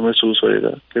ਕਿ ਤੁਹਾਨੂੰ ਮਹਿਸੂਸ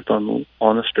ਹੋਏਗਾ ਕਿ ਤੁਹਾਨੂੰ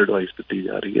ਓਨੈਸਟ ਐਡਵਾਈਸ ਦਿੱਤੀ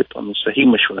ਜਾ ਰਹੀ ਹੈ, ਤੁਹਾਨੂੰ ਸਹੀ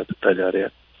ਮਸ਼ਵਰਾ ਦਿੱਤਾ ਜਾ ਰਿਹਾ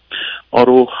ਔਰ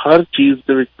ਉਹ ਹਰ ਚੀਜ਼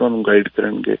ਦੇ ਵਿੱਚ ਤੁਹਾਨੂੰ ਗਾਈਡ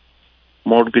ਕਰਨਗੇ।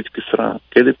 ਮੌਰਗੇਜ ਕਿਸ ਤਰ੍ਹਾਂ,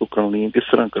 ਕਿਹਦੇ ਕੋਲ ਕਰਾਉਣੀ ਹੈ, ਕਿਸ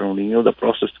ਤਰ੍ਹਾਂ ਕਰਾਉਣੀ ਹੈ, ਉਹਦਾ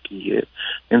ਪ੍ਰੋਸੈਸ ਕੀ ਹੈ,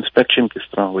 ਇੰਸਪੈਕਸ਼ਨ ਕਿਸ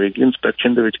ਤਰ੍ਹਾਂ ਹੋਏਗੀ,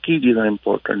 ਇੰਸਪੈਕਸ਼ਨ ਦੇ ਵਿੱਚ ਕੀ ਚੀਜ਼ਾਂ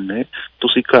ਇੰਪੋਰਟੈਂਟ ਨੇ,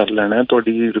 ਤੁਸੀਂ ਘਰ ਲੈਣਾ,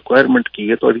 ਤੁਹਾਡੀ ਰਿਕੁਆਇਰਮੈਂਟ ਕੀ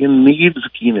ਹੈ, ਤੁਹਾਡੀਆਂ ਨੀਡਸ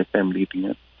ਕੀ ਨੇ ਫੈਮਿਲੀ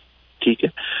ਦੀਆਂ, ਠੀਕ ਹੈ,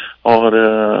 ਔਰ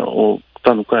ਉਹ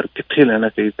ਤੁਹਾਨੂੰ ਘਰ ਕਿੱਥੇ ਲੈਣਾ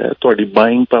ਚਾਹੀਦਾ ਹੈ, ਤੁਹਾਡੀ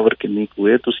ਬਾਇੰਗ ਪਾਵਰ ਕਿੰਨੀ ਕੁ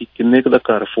ਹੈ, ਤੁਸੀਂ ਕਿੰਨੇ ਕੁ ਦਾ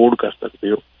ਘਰ ਅਫੋਰਡ ਕਰ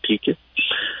ਸਕਦੇ ਹੋ, ਠੀਕ ਹੈ।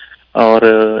 ਔਰ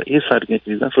ਇਹ ਸਾਰੀਆਂ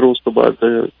ਚੀਜ਼ਾਂ ਫਿਰ ਉਸ ਤੋਂ ਬਾਅਦ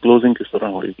ਕਲੋਜ਼ਿੰਗ ਕਿਸ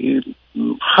ਤਰ੍ਹਾਂ ਹੋਏਗੀ,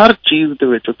 ਹਰ ਚੀਜ਼ ਦੇ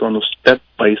ਵਿੱਚ ਤੁਹਾਨੂੰ ਸਟੈਪ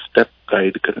ਬਾਈ ਸਟੈਪ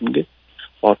ਗਾਈਡ ਕਰਨਗੇ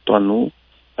ਔਰ ਤੁਹਾਨੂੰ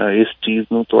ਇਸ ਚੀਜ਼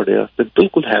ਨੂੰ ਤੁਹਾਡੇ ਵਾਸਤੇ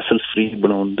ਬਿਲਕੁਲ ਹੈਸਲ ਫਰੀ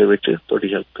ਬਣਾਉਣ ਦੇ ਵਿੱਚ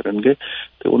ਤੁਹਾਡੀ ਹੈਲਪ ਕਰਨਗੇ।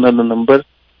 ਅਤੇ ਉਹਨਾਂ ਦਾ ਨੰਬਰ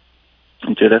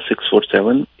ਜਿਹੜਾ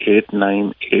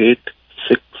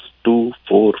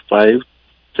 6478986245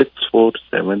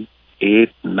 6478986245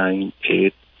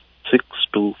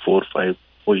 9886245645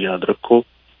 ਉਹ ਯਾਦ ਰੱਖੋ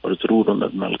ਔਰ ਜ਼ਰੂਰ ਉਹਨਾਂ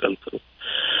ਨਾਲ ਗੱਲ ਕਰੋ।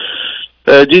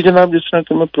 ਜੀ ਜਨਾਬ, ਜਿਸ ਤਰ੍ਹਾਂ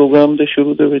ਕਿ ਮੈਂ ਪ੍ਰੋਗਰਾਮ ਦੇ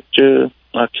ਸ਼ੁਰੂ ਦੇ ਵਿੱਚ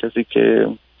ਆਖਿਆ ਸੀ ਕਿ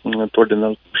ਤੁਹਾਡੇ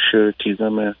ਨਾਲ ਕੁਛ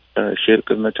ਚੀਜ਼ਾਂ ਮੈਂ ਸ਼ੇਅਰ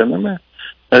ਕਰਨਾ ਚਾਹੁੰਦਾ। ਮੈਂ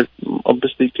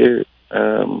ਓਬਵੀਅਸਲੀ ਕਿ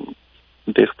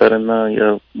ਦੇਖਦਾ ਰਹਿਣਾ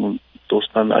ਜਾਂ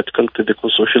ਦੋਸਤਾਂ ਅੱਜ ਕੱਲ੍ਹ ਤੇ ਦੇਖੋ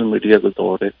ਸੋਸ਼ਲ ਮੀਡੀਆ ਦਾ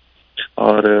ਦੌਰ ਹੈ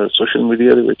ਔਰ ਸੋਸ਼ਲ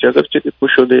ਮੀਡੀਆ ਦੇ ਵਿੱਚ ਅਗਰ ਜੇ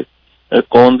ਕੁਛ ਉਹਦੇ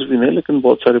ਕੌਨਸ ਵੀ ਨੇ ਲੇਕਿਨ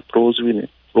ਬਹੁਤ ਸਾਰੇ ਪ੍ਰੋਜ਼ ਵੀ ਨੇ।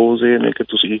 ਪ੍ਰੋਜ਼ ਇਹ ਨੇ ਕਿ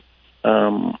ਤੁਸੀਂ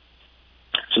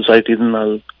ਸੁਸਾਇਟੀ ਦੇ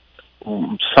ਨਾਲ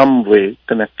ਸਮ ਵੇ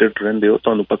ਕਨੈਕਟਡ ਰਹਿੰਦੇ ਹੋ,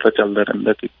 ਤੁਹਾਨੂੰ ਪਤਾ ਚੱਲਦਾ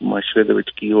ਰਹਿੰਦਾ ਕਿ ਮਾਸ਼ਰੇ ਦੇ ਵਿੱਚ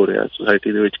ਕੀ ਹੋ ਰਿਹਾ,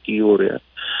 ਸੁਸਾਇਟੀ ਦੇ ਵਿੱਚ ਕੀ ਹੋ ਰਿਹਾ।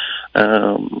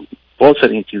 ਬਹੁਤ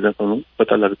ਸਾਰੀਆਂ ਚੀਜ਼ਾਂ ਤੁਹਾਨੂੰ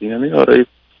ਪਤਾ ਲੱਗਦੀਆਂ ਨੇ ਔਰ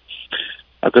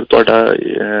ਅਗਰ ਤੁਹਾਡਾ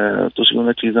ਤੁਸੀਂ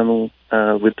ਉਹਨਾਂ ਚੀਜ਼ਾਂ ਨੂੰ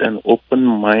ਵਿਦ ਐਨ ਓਪਨ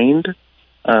ਮਾਈਂਡ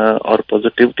ਔਰ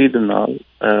ਪੋਜ਼ੀਟਿਵਿਟੀ ਦੇ ਨਾਲ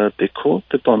ਦੇਖੋ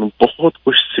ਤੇ ਤੁਹਾਨੂੰ ਬਹੁਤ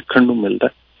ਕੁਛ ਸਿੱਖਣ ਨੂੰ ਮਿਲਦਾ,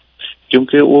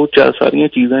 ਕਿਉਂਕਿ ਉਹ ਸਾਰੀਆਂ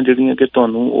ਚੀਜ਼ਾਂ ਜਿਹੜੀਆਂ ਕਿ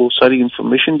ਤੁਹਾਨੂੰ ਉਹ ਸਾਰੀ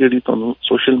ਇਨਫੋਰਮੇਸ਼ਨ ਜਿਹੜੀ ਤੁਹਾਨੂੰ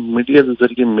ਸੋਸ਼ਲ ਮੀਡੀਆ ਦੇ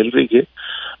ਜ਼ਰੀਏ ਮਿਲ ਰਹੀ ਹੈ,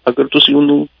 ਅਗਰ ਤੁਸੀਂ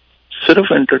ਉਹਨੂੰ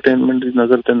ਸਿਰਫ ਐਂਟਰਟੇਨਮੈਂਟ ਦੀ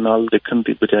ਨਜ਼ਰ ਦੇ ਨਾਲ ਦੇਖਣ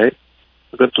ਦੀ ਬਜਾਏ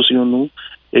ਅਗਰ ਤੁਸੀਂ ਉਹਨੂੰ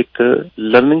ਇੱਕ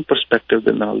ਲਰਨਿੰਗ ਪਰਸਪੈਕਟਿਵ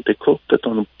ਦੇ ਨਾਲ ਦੇਖੋ ਤੇ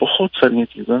ਤੁਹਾਨੂੰ ਬਹੁਤ ਸਾਰੀਆਂ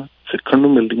ਚੀਜ਼ਾਂ ਸਿੱਖਣ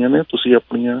ਨੂੰ ਮਿਲਦੀਆਂ ਨੇ। ਤੁਸੀਂ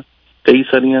ਆਪਣੀਆਂ ਕਈ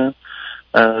ਸਾਰੀਆਂ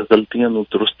ਗਲਤੀਆਂ ਨੂੰ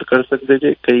ਦਰੁਸਤ ਕਰ ਸਕਦੇ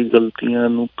ਜੇ, ਕਈ ਗਲਤੀਆਂ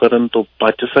ਨੂੰ ਕਰਨ ਤੋਂ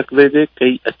ਬਚ ਸਕਦੇ ਜੇ,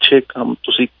 ਕਈ ਅੱਛੇ ਕੰਮ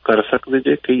ਤੁਸੀਂ ਕਰ ਸਕਦੇ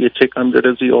ਜੇ, ਕਈ ਅੱਛੇ ਕੰਮ ਜਿਹੜੇ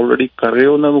ਤੁਸੀਂ ਆਲਰੇਡੀ ਕਰ ਰਹੇ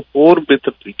ਹੋ ਉਹਨਾਂ ਨੂੰ ਹੋਰ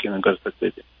ਬਿਹਤਰ ਤਰੀਕੇ ਨਾਲ ਕਰ ਸਕਦੇ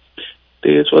ਜੇ।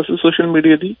 ਤੇ ਇਸ ਵਾਸਤੇ ਸੋਸ਼ਲ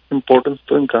ਮੀਡੀਆ ਦੀ ਇੰਪੋਰਟੈਂਸ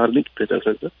ਤੋਂ ਇਨਕਾਰ ਨਹੀਂ ਕੀਤਾ ਜਾ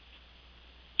ਸਕਦਾ।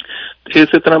 ਤੇ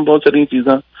ਇਸੇ ਤਰ੍ਹਾਂ ਬਹੁਤ ਸਾਰੀਆਂ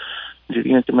ਚੀਜ਼ਾਂ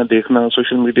ਜਿਹੜੀਆਂ ਕਿ ਮੈਂ ਦੇਖਣਾ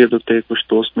ਸੋਸ਼ਲ ਮੀਡੀਆ ਦੇ ਉੱਤੇ, ਕੁਛ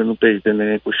ਦੋਸਤ ਮੈਨੂੰ ਭੇਜਦੇ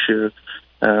ਨੇ, ਕੁਛ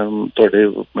ਤੁਹਾਡੇ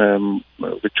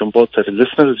ਵਿੱਚੋਂ ਬਹੁਤ ਸਾਰੇ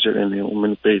ਲਿਸਨਰਸ ਜਿਹੜੇ ਨੇ ਉਹ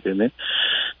ਮੈਨੂੰ ਭੇਜਦੇ ਨੇ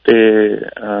ਤੇ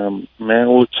ਮੈਂ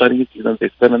ਉਹ ਸਾਰੀਆਂ ਚੀਜ਼ਾਂ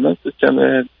ਦੇਖਦਾ ਰਹਿੰਦਾ।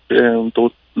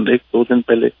 ਦੋ ਦਿਨ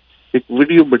ਪਹਿਲੇ ਇੱਕ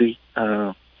ਵੀਡੀਓ ਬੜੀ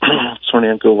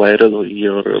ਸੁਣਿਆ ਕਿ ਉਹ ਵਾਇਰਲ ਹੋਈ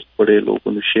ਔਰ ਬੜੇ ਲੋਕ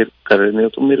ਉਹਨੂੰ ਸ਼ੇਅਰ ਕਰ ਰਹੇ ਨੇ।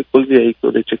 ਤਾਂ ਮੇਰੇ ਕੋਲ ਵੀ ਆਈ ਕਿ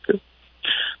ਉਹਦੇ 'ਚ ਇੱਕ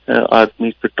ਆਦਮੀ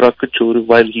ਇੱਕ ਟਰੱਕ ਚੋਰ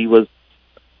while he was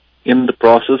in the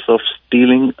process of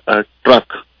stealing a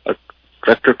truck, a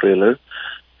tractor trailer,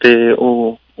 ਤੇ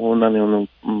ਉਹਨਾਂ ਨੇ ਉਹਨੂੰ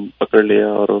ਪਕੜ ਲਿਆ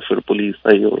ਔਰ ਫਿਰ ਪੁਲਿਸ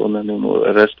ਆਈ ਔਰ ਉਹਨਾਂ ਨੇ ਉਹਨੂੰ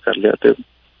ਅਰੈਸਟ ਕਰ ਲਿਆ। ਤੇ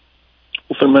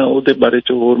ਫਿਰ ਮੈਂ ਉਹਦੇ ਬਾਰੇ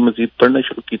 'ਚ ਹੋਰ ਮਜ਼ੀਦ ਪੜ੍ਹਨਾ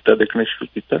ਸ਼ੁਰੂ ਕੀਤਾ, ਦੇਖਣਾ ਸ਼ੁਰੂ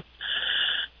ਕੀਤਾ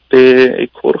ਤੇ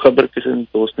ਇੱਕ ਹੋਰ ਖਬਰ ਕਿਸੇ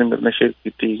ਦੋਸਤ ਨੇ ਮੇਰੇ ਨਾਲ ਸ਼ੇਅਰ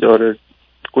ਕੀਤੀ ਔਰ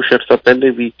ਕੁਛ ਅਰਸਾ ਪਹਿਲੇ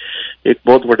ਵੀ ਇੱਕ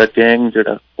ਬਹੁਤ ਵੱਡਾ ਗੈਂਗ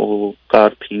ਜਿਹੜਾ ਉਹ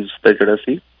ਕਾਰ ਥੀਵਸ ਦਾ ਜਿਹੜਾ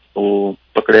ਸੀ ਉਹ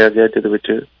ਪਕੜਿਆ ਗਿਆ, ਜਿਹਦੇ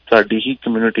ਵਿੱਚ ਸਾਡੀ ਹੀ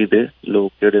ਕਮਿਊਨਿਟੀ ਦੇ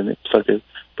ਲੋਕ ਜਿਹੜੇ ਨੇ, ਸਾਡੇ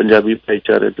ਪੰਜਾਬੀ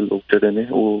ਭਾਈਚਾਰੇ ਦੇ ਲੋਕ ਜਿਹੜੇ ਨੇ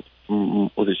ਉਹ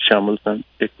ਉਹਦੇ 'ਚ ਸ਼ਾਮਲ ਸਨ।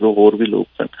 ਇੱਕ ਦੋ ਹੋਰ ਵੀ ਲੋਕ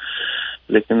ਸਨ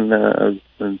ਲੇਕਿਨ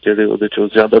ਜਿਹੜੇ ਉਹਦੇ 'ਚੋਂ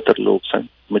ਜ਼ਿਆਦਾਤਰ ਲੋਕ ਸਨ,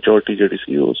 ਮੈਜੋਰਟੀ ਜਿਹੜੀ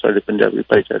ਸੀ ਉਹ ਸਾਡੇ ਪੰਜਾਬੀ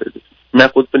ਭਾਈਚਾਰੇ ਦੀ ਸੀ। ਮੈਂ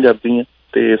ਖੁਦ ਪੰਜਾਬੀ ਹਾਂ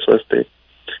ਤੇ ਇਸ ਵਾਸਤੇ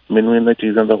ਮੈਨੂੰ ਇਹਨਾਂ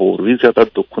ਚੀਜ਼ਾਂ ਦਾ ਹੋਰ ਵੀ ਜ਼ਿਆਦਾ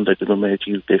ਦੁੱਖ ਹੁੰਦਾ ਜਦੋਂ ਮੈਂ ਇਹ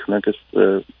ਚੀਜ਼ ਦੇਖਣਾ ਕਿ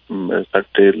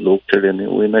ਸਾਡੇ ਲੋਕ ਜਿਹੜੇ ਨੇ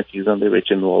ਉਹ ਇਹਨਾਂ ਚੀਜ਼ਾਂ ਦੇ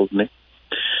ਵਿੱਚ ਇਨਵੋਲਵ ਨੇ।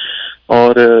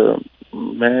 ਔਰ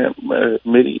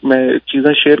ਮੈਂ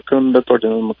ਚੀਜ਼ਾਂ ਸ਼ੇਅਰ ਕਰਨ ਦਾ ਤੁਹਾਡੇ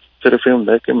ਨਾਲ ਮਕਸਦ ਸਿਰਫ ਇਹ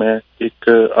ਹੁੰਦਾ ਕਿ ਮੈਂ ਇੱਕ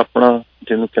ਆਪਣਾ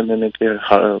ਜਿਹਨੂੰ ਕਹਿੰਦੇ ਨੇ ਕਿ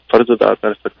ਫਰਜ਼ ਅਦਾ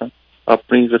ਕਰ ਸਕਾਂ,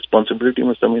 ਆਪਣੀ ਰਿਸਪੋਂਸਿਬਿਲਿਟੀ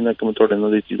ਮੈਂ ਸਮਝਦਾ ਕਿ ਮੈਂ ਤੁਹਾਡੇ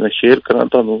ਨਾਲ ਇਹ ਚੀਜ਼ਾਂ ਸ਼ੇਅਰ ਕਰਾਂ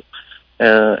ਤੁਹਾਨੂੰ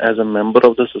as a member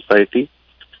of the society.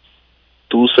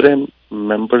 ਦੂਸਰੇ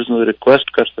ਮੈਂਬਰਸ ਨੂੰ ਰਿਕੁਐਸਟ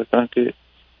ਕਰ ਸਕਾਂ ਕਿ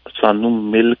ਸਾਨੂੰ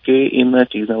ਮਿਲ ਕੇ ਇਹਨਾਂ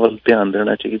ਚੀਜ਼ਾਂ ਵੱਲ ਧਿਆਨ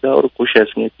ਦੇਣਾ ਚਾਹੀਦਾ ਔਰ ਕੁਛ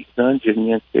ਐਸੀਆਂ ਚੀਜ਼ਾਂ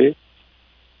ਜਿਹੜੀਆਂ ਕਿ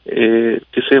ਇਹ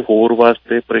ਕਿਸੇ ਹੋਰ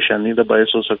ਵਾਸਤੇ ਪਰੇਸ਼ਾਨੀ ਦਾ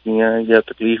ਬਾਇਸ ਹੋ ਸਕਦੀਆਂ ਜਾਂ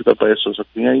ਤਕਲੀਫ ਦਾ ਬਾਇਸ ਹੋ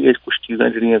ਸਕਦੀਆਂ, ਇਹ ਕੁਛ ਚੀਜ਼ਾਂ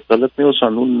ਜਿਹੜੀਆਂ ਗਲਤ ਨੇ ਉਹ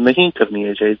ਸਾਨੂੰ ਨਹੀਂ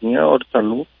ਕਰਨੀਆਂ ਚਾਹੀਦੀਆਂ ਔਰ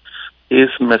ਸਾਨੂੰ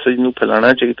ਇਸ ਮੈਸੇਜ ਨੂੰ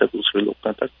ਫੈਲਾਉਣਾ ਚਾਹੀਦਾ ਦੂਸਰੇ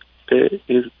ਲੋਕਾਂ ਤੱਕ ਤੇ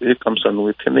ਇਹ ਕੰਮ ਸਾਨੂੰ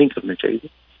ਇੱਥੇ ਨਹੀਂ ਕਰਨੇ ਚਾਹੀਦੇ।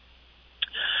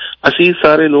 ਅਸੀਂ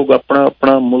ਸਾਰੇ ਲੋਕ ਆਪਣਾ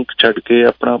ਆਪਣਾ ਮੁਲਕ ਛੱਡ ਕੇ,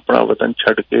 ਆਪਣਾ ਆਪਣਾ ਵਤਨ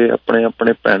ਛੱਡ ਕੇ, ਆਪਣੇ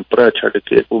ਆਪਣੇ ਭੈਣ ਭਰਾ ਛੱਡ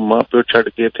ਕੇ, ਕੋਈ ਮਾਂ ਪਿਓ ਛੱਡ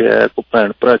ਕੇ ਇੱਥੇ ਆਇਆ, ਕੋਈ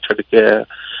ਭੈਣ ਭਰਾ ਛੱਡ ਕੇ ਆਇਆ,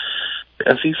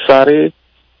 ਅਸੀਂ ਸਾਰੇ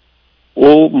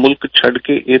ਉਹ ਮੁਲਕ ਛੱਡ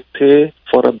ਕੇ ਇੱਥੇ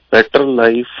for a better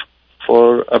life,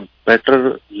 for a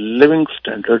better living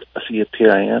standard ਅਸੀਂ ਇੱਥੇ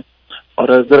ਆਏ ਹਾਂ।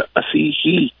 ਔਰ ਅਗਰ ਅਸੀਂ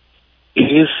ਹੀ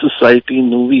ਇਸ ਸੁਸਾਇਟੀ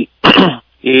ਨੂੰ ਵੀ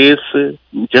ਇਸ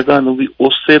ਜਗ੍ਹਾ ਨੂੰ ਵੀ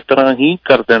ਉਸੇ ਤਰ੍ਹਾਂ ਹੀ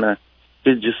ਕਰ ਦੇਣਾ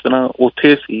ਕਿ ਜਿਸ ਤਰ੍ਹਾਂ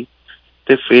ਉੱਥੇ ਸੀ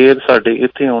ਤੇ ਫਿਰ ਸਾਡੇ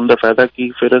ਇੱਥੇ ਆਉਣ ਦਾ ਫਾਇਦਾ ਕੀ?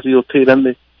 ਫਿਰ ਅਸੀਂ ਉੱਥੇ ਹੀ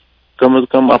ਰਹਿੰਦੇ, ਕਮ ਅਜ਼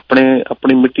ਕਮ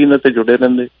ਆਪਣੀ ਮਿੱਟੀ ਨਾਲ ਤੇ ਜੁੜੇ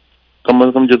ਰਹਿੰਦੇ, ਕਮ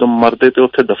ਅਜ਼ ਕਮ ਜਦੋਂ ਮਰਦੇ ਤੇ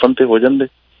ਉੱਥੇ ਦਫਨ ਤੇ ਹੋ ਜਾਂਦੇ,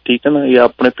 ਠੀਕ ਹੈ ਨਾ, ਜਾਂ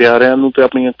ਆਪਣੇ ਪਿਆਰਿਆਂ ਨੂੰ ਤੇ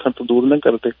ਆਪਣੀਆਂ ਅੱਖਾਂ ਤੋਂ ਦੂਰ ਨਾ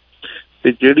ਕਰਦੇ।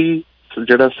 ਤੇ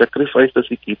ਜਿਹੜਾ ਸੈਕਰੀਫਾਈਸ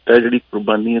ਅਸੀਂ ਕੀਤਾ, ਜਿਹੜੀ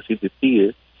ਕੁਰਬਾਨੀ ਅਸੀਂ ਦਿੱਤੀ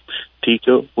ਹੈ, ਠੀਕ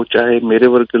ਹੈ, ਉਹ ਚਾਹੇ ਮੇਰੇ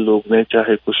ਵਰਗੇ ਲੋਕ ਨੇ,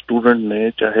 ਚਾਹੇ ਕੋਈ ਸਟੂਡੈਂਟ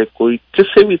ਨੇ, ਚਾਹੇ ਕੋਈ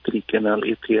ਕਿਸੇ ਵੀ ਤਰੀਕੇ ਨਾਲ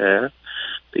ਇੱਥੇ ਆਇਆ,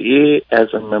 ਤੇ ਇਹ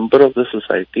as a member of the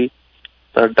society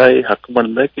ਸਾਡਾ ਇਹ ਹੱਕ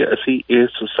ਬਣਦਾ ਕਿ ਅਸੀਂ ਇਸ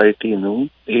ਸੁਸਾਇਟੀ ਨੂੰ,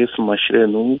 ਇਸ ਮਸ਼ਰੇ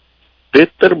ਨੂੰ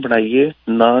ਬਿਹਤਰ ਬਣਾਈਏ,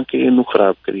 ਨਾ ਕਿ ਇਹਨੂੰ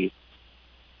ਖਰਾਬ ਕਰੀਏ।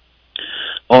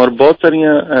 ਔਰ ਬਹੁਤ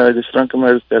ਸਾਰੀਆਂ ਜਿਸ ਤਰ੍ਹਾਂ ਕਿ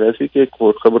ਮੈਂ ਕਹਿ ਰਿਹਾ ਸੀ ਕਿ ਇੱਕ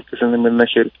ਹੋਰ ਖਬਰ ਕਿਸੇ ਨੇ ਮੇਰੇ ਨਾਲ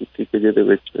ਸ਼ੇਅਰ ਕੀਤੀ ਕਿ ਜਿਹਦੇ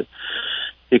ਵਿੱਚ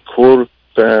ਇੱਕ ਹੋਰ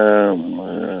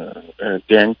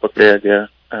ਗੈਂਗ ਪਕੜਿਆ ਗਿਆ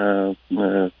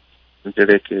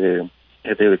ਜਿਹੜੇ ਕਿ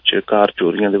ਇਹਦੇ ਵਿੱਚ ਕਾਰ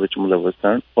ਚੋਰੀਆਂ ਦੇ ਵਿੱਚ ਮੁਲਵਸ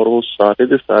ਸਨ ਔਰ ਉਹ ਸਾਰੇ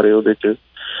ਦੇ ਸਾਰੇ ਉਹਦੇ 'ਚ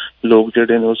ਲੋਕ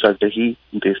ਜਿਹੜੇ ਨੇ ਉਹ ਸਾਡੇ ਹੀ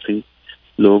ਦੇਸੀ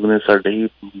ਲੋਕ ਨੇ, ਸਾਡੇ ਹੀ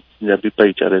ਪੰਜਾਬੀ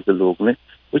ਭਾਈਚਾਰੇ ਦੇ ਲੋਕ ਨੇ,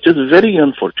 which is very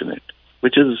unfortunate,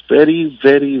 which is very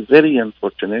very very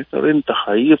unfortunate। ਔਰ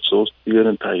ਇੰਤਹਾਈ ਅਫਸੋਸ ਦੀ ਔਰ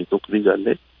ਇੰਤਹਾਈ ਦੁੱਖ ਦੀ ਗੱਲ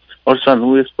ਹੈ। ਔਰ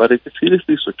ਸਾਨੂੰ ਇਸ ਬਾਰੇ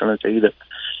ਸੀਰੀਅਸਲੀ ਸੋਚਣਾ ਚਾਹੀਦਾ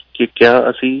ਕਿ ਕਿਆ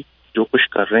ਅਸੀਂ ਜੋ ਕੁਛ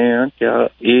ਕਰ ਰਹੇ ਹਾਂ, ਕਿਆ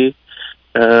ਇਹ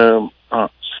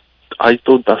ਅੱਜ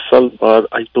ਤੋਂ 10 ਸਾਲ ਬਾਅਦ,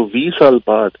 ਅੱਜ ਤੋਂ 20 ਸਾਲ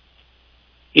ਬਾਅਦ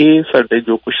ਇਹ ਸਾਡੇ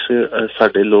ਜੋ ਕੁਛ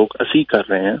ਸਾਡੇ ਲੋਕ ਅਸੀਂ ਕਰ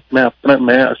ਰਹੇ ਹਾਂ, ਮੈਂ ਆਪਣਾ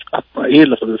ਇਹ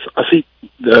ਅਸੀਂ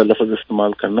ਲਫ਼ਜ਼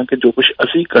ਇਸਤੇਮਾਲ ਕਰਨਾ ਕਿ ਜੋ ਕੁਛ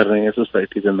ਅਸੀਂ ਕਰ ਰਹੇ ਹਾਂ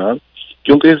ਸੋਸਾਇਟੀ ਦੇ ਨਾਲ,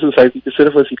 ਕਿਉਂਕਿ ਇਹ ਸੋਸਾਇਟੀ 'ਚ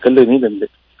ਸਿਰਫ ਅਸੀਂ ਇਕੱਲੇ ਨਹੀਂ ਰਹਿੰਦੇ।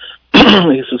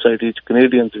 ਇਸ ਸੋਸਾਇਟੀ 'ਚ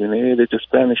ਕੈਨੇਡੀਅਨਸ ਵੀ ਨੇ, ਇਹਦੇ 'ਚ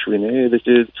ਸਪੈਨਿਸ਼ ਵੀ ਨੇ, ਇਹਦੇ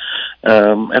 'ਚ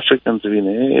ਅਫਰੀਕਨਸ ਵੀ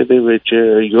ਨੇ, ਇਹਦੇ ਵਿੱਚ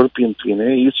ਯੂਰਪੀਅਨਸ ਵੀ ਨੇ,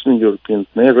 ਈਸਟਰਨ ਯੂਰਪੀਅਨਸ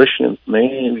ਨੇ, ਰਸ਼ੀਅਨਸ ਨੇ,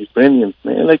 ਯੂਕਰੇਨੀਅਨਸ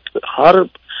ਨੇ। ਲਾਈਕ ਹਰ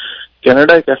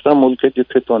ਕੈਨੇਡਾ ਇੱਕ ਐਸਾ ਮੁਲਕ ਹੈ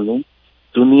ਜਿੱਥੇ ਤੁਹਾਨੂੰ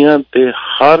ਦੁਨੀਆ ਦੇ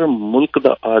ਹਰ ਮੁਲਕ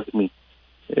ਦਾ ਆਦਮੀ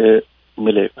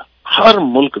ਮਿਲੇਗਾ, ਹਰ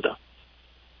ਮੁਲਕ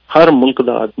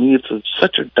ਦਾ ਆਦਮੀ। ਇਟਸ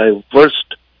ਸੱਚ ਅ ਡਾਈਵਰਸਡ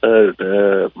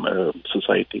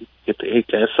सोसाइटी।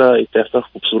 एक ऐसा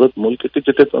खूबसूरत मुल्क है कि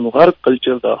जिथे तुहानू हर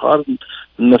कल्चर का, हर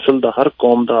नस्ल का, हर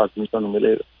कौम का आदमी तुहानू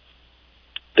मिलेगा।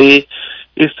 ते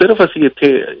ये सिर्फ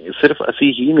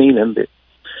असी ही नहीं रहिंदे।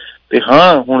 ते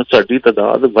हाँ हुण साडी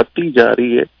तादाद वधदी जा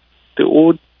रही है, ते वो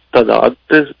तादाद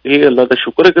ये अल्लाह का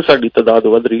शुक्र है कि साडी तादाद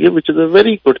वध रही है, which is a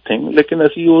very good thing. लेकिन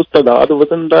असी उस तादाद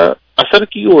वधन का असर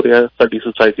की हो रहा है साडी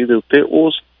सोसाइटी दे उत्ते, वो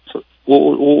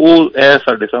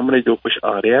साडे सामने जो कुछ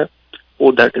आ रहा है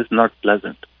वो that is not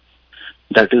pleasant,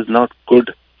 that is not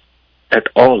good at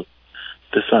all.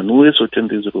 ते सानू ये सोचने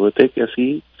की जरूरत है कि असी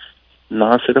ना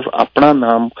सिर्फ अपना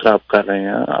नाम खराब कर रहे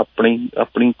हैं,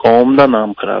 अपनी कौम का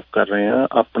नाम खराब कर रहे हैं,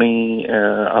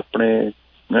 अपने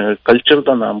कल्चर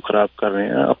का नाम खराब कर रहे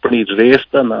हैं, अपनी रेस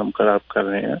का नाम खराब कर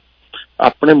रहे हैं,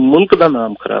 अपने मुल्क का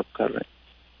नाम खराब कर रहे हैं।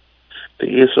 तो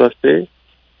इस वास्ते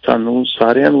सानू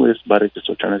सारियां नू इस बारे च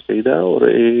सोचना चाहिए। और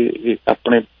ये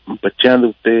अपने बच्चों के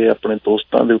उत्ते, अपने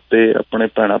दोस्तों के उत्ते, अपने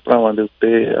भैणा भरावां दे उत्ते,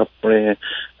 अपने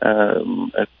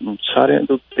सारियां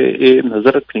दे उत्ते ये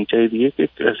नज़र रखनी चाहिए कि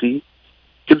असी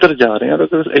किधर जा रहे हैं। और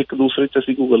अगर एक दूसरे च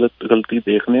असी कोई गलती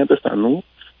देखने हैं तो सानू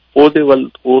ओहदे वल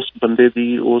उस बंदे दी,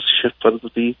 उस फर्द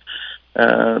की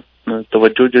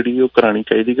तवज्जो जिहड़ी वो करानी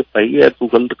चाहिए कि भाई ये तू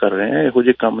गलत कर रहे हैं, इहो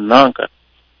जिहे काम ना कर।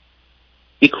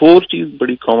 एक होर चीज़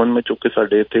बड़ी कॉमन में चूंकि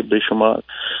साडे इत्थे बेशुमार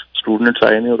स्टूडेंट्स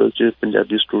आए ने और उस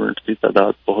पंजाबी स्टूडेंट्स की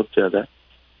तादाद बहुत ज़्यादा है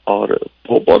और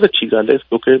वो बहुत अच्छी गल है,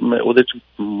 क्योंकि मैं उहदे च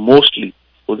मोस्टली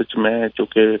उहदे च मैं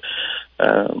चूंकि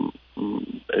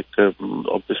एक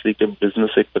ऑब्वियसली कि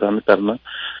बिजनेस एक रन करना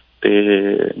ते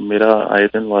मेरा आए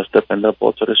दिन वास्ते पैंदा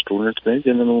बहुत सारे स्टूडेंट्स ने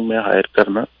जिन्होंने मैं हायर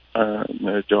करना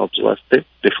जॉब्स वास्ते,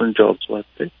 डिफरेंट जॉब्स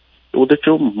वास्ते। उहदे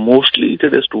चों मोस्टली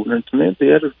जिहड़े स्टूडेंट्स ने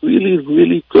they are really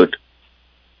really good,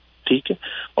 ठीक है।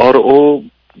 और वो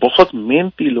बहुत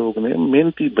मेहनती लोग ने,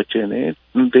 मेहनती बच्चे ने।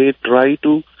 दे ट्राई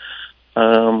टू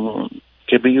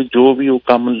कि भी जो भी वो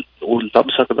काम वो लभ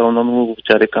सकता उन्होंने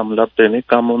बेचारे काम लभते ने,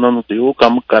 काम उन्होंने दिओ,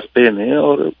 काम करते ने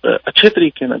और अच्छे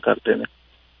तरीके नाल करते ने,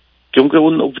 क्योंकि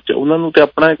उन्होंने तो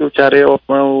अपना एक बेचारे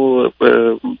अपना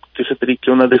किसी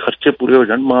तरीके उन्होंने खर्चे पूरे हो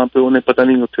जान। माँ प्यो ने पता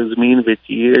नहीं उत्थे जमीन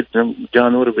बेची है,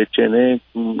 जानवर बेचे ने,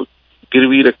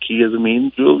 गिरवी रखी है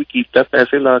जमीन, जो भी कीता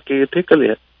पैसे ला के इत्थे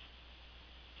घलिया।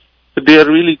 They are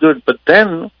really good, but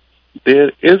then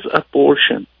there is a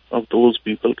portion of those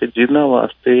people के जिन्हां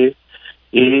वास्ते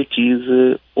ये चीज़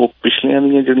वो पिछलियां दी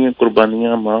जिहड़ियां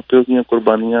कुर्बानियां, माँ प्यो दी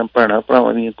कुर्बानियां, भैणा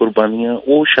भरावां दी कुर्बानियां,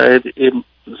 वो शायद ये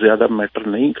ज्यादा मैटर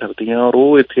नहीं करदियां। और वो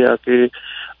इत्थे आके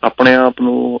अपने आप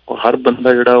नू हर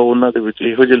बंदा जिहड़ा उन्हां दे विच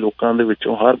इहो जिहे लोकां दे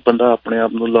विचों हर बंदा अपने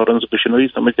आप नू लॉरेंस बिश्नोई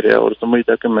समझ रहा और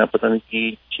समझदा कि मैं पता नहीं की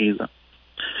चीज़ आ।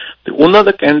 ते उन्हां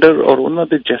दा कैंडर और उन्हां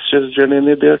दे जेस्चर्स जिहड़े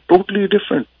ने दे आर टोटली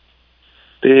डिफरेंट।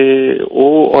 ते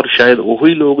ਉਹ और शायद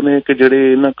ਉਹੀ लोग ने कि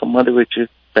ਜਿਹੜੇ ਇਹਨਾਂ ਕੰਮਾਂ ਦੇ ਵਿੱਚ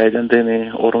ਪੈ ਜਾਂਦੇ ਨੇ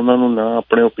और ਉਹਨਾਂ ਨੂੰ ਨਾ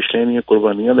ਆਪਣੇ ਪਿਛਲੇ ਦੀਆਂ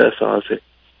ਕੁਰਬਾਨੀਆਂ ਦਾ ਅਹਿਸਾਸ ਹੈ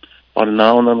और ਨਾ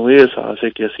ਉਹਨਾਂ ਨੂੰ ਇਹ ਅਹਿਸਾਸ ਹੈ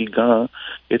ਕਿ ਅਸੀਂ ਗਾਂ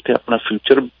ਇੱਥੇ ਆਪਣਾ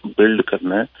ਫਿਊਚਰ ਬਿਲਡ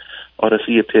ਕਰਨਾ ਹੈ और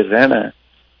ਅਸੀਂ ਇੱਥੇ ਰਹਿਣਾ ਹੈ।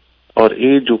 और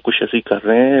ਇਹ ਜੋ ਕੁਛ ਅਸੀਂ ਕਰ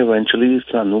ਰਹੇ ਹਾਂ ਇਵੈਂਚੁਅਲੀ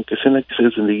ਸਾਨੂੰ ਕਿਸੇ ਨਾ ਕਿਸੇ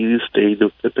ਜ਼ਿੰਦਗੀ ਦੀ ਸਟੇਜ ਦੇ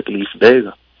ਉੱਤੇ ਤਕਲੀਫ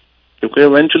ਦੇਗਾ, ਕਿਉਂਕਿ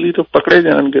ਇਵੈਂਚੁਅਲੀ ਤਾਂ ਪਕੜੇ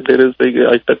ਜਾਣਗੇ। ਤੇਰੇ ਤੇ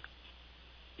ਅੱਜ ਤੱਕ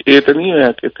ਇਹ ਤਾਂ ਨਹੀਂ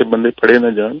ਹੋਇਆ ਕਿ ਇੱਥੇ ਬੰਦੇ ਫੜੇ ਨਾ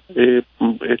ਜਾਣ। ਇਹ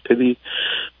ਇੱਥੇ ਦੀ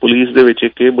ਪੁਲਿਸ ਦੇ ਵਿੱਚ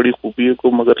ਇੱਕ ਇਹ ਬੜੀ ਖੂਬੀ ਹੈ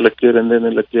ਕੋ ਮਗਰ ਲੱਗੇ ਰਹਿੰਦੇ ਨੇ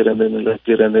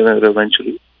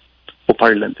ਇਵੈਂਚੁਅਲੀ ਉਹ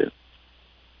ਫੜ ਲੈਂਦੇ।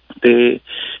 ਤੇ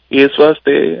ਇਸ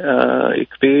ਵਾਸਤੇ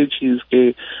ਇੱਕ ਤੇ ਇਹ ਚੀਜ਼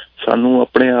ਕਿ ਸਾਨੂੰ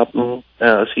ਆਪਣੇ ਆਪ ਨੂੰ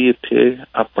ਅਸੀਂ ਇੱਥੇ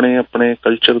ਆਪਣੇ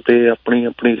ਕਲਚਰ ਦੇ,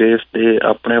 ਆਪਣੀ ਰੇਸ ਦੇ,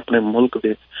 ਆਪਣੇ ਮੁਲਕ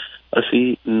ਦੇ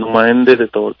ਅਸੀਂ ਨੁਮਾਇੰਦੇ ਦੇ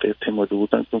ਤੌਰ ਤੇ ਇੱਥੇ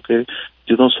ਮੌਜੂਦ ਹਾਂ। ਕਿਉਂਕਿ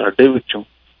ਜਦੋਂ ਸਾਡੇ ਵਿੱਚੋਂ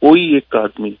ਕੋਈ ਇੱਕ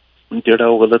ਆਦਮੀ ਜਿਹੜਾ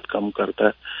ਉਹ ਗਲਤ ਕੰਮ ਕਰਦਾ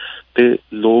ਹੈ ਤੇ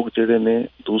ਲੋਕ ਜਿਹੜੇ ਨੇ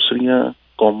ਦੂਸਰੀਆਂ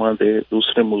ਕੌਮਾਂ ਦੇ,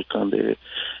 ਦੂਸਰੇ ਮੁਲਕਾਂ ਦੇ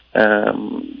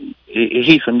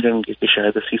ਇਹੀ ਸਮਝਣਗੇ ਕਿ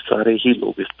ਸ਼ਾਇਦ ਅਸੀਂ ਸਾਰੇ ਹੀ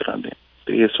ਲੋਕ ਇਸ ਤਰ੍ਹਾਂ ਦੇ।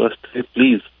 ਤੇ ਇਸ ਵਾਸਤੇ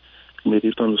ਪਲੀਜ਼ ਮੇਰੀ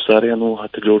ਤੁਹਾਨੂੰ ਸਾਰਿਆਂ ਨੂੰ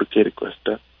ਹੱਥ ਜੋੜ ਕੇ ਰਿਕੁਐਸਟ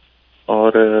ਹੈ।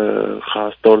 ਔਰ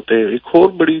ਖਾਸ ਤੌਰ ਤੇ ਇੱਕ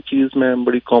ਹੋਰ ਬੜੀ ਚੀਜ਼ ਮੈਂ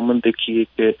ਬੜੀ ਕਾਮਨ ਦੇਖੀ ਹੈ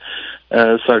ਕਿ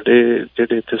ਸਾਡੇ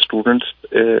ਜਿਹੜੇ ਇੱਥੇ ਸਟੂਡੈਂਟਸ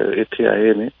ਇੱਥੇ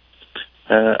ਆਏ ਨੇ,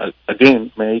 ਅਗੇਨ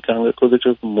ਮੈਂ ਇਹ ਕਹਾਂਗਾ ਕਿ ਉਹਦੇ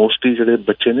 'ਚ ਮੋਸਟਲੀ ਜਿਹੜੇ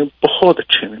ਬੱਚੇ ਨੇ ਬਹੁਤ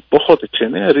ਅੱਛੇ ਨੇ, ਬਹੁਤ ਅੱਛੇ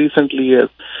ਨੇ। ਰੀਸੈਂਟਲੀ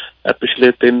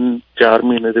ਪਿਛਲੇ 3-4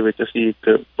 ਮਹੀਨੇ ਦੇ ਵਿੱਚ ਅਸੀਂ ਇੱਕ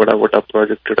ਬੜਾ ਵੱਡਾ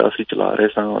ਪ੍ਰੋਜੈਕਟ ਜਿਹੜਾ ਅਸੀਂ ਚਲਾ ਰਹੇ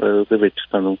ਸਾਂ, ਔਰ ਉਹਦੇ ਵਿੱਚ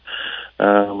ਸਾਨੂੰ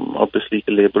ਓਬਵੀਅਸਲੀ ਇੱਕ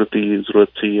ਲੇਬਰ ਦੀ ਜ਼ਰੂਰਤ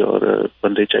ਸੀ ਔਰ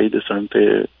ਬੰਦੇ ਚਾਹੀਦੇ ਸਨ। ਤੇ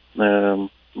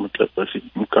ਮਤਲਬ ਅਸੀਂ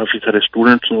ਕਾਫੀ ਸਾਰੇ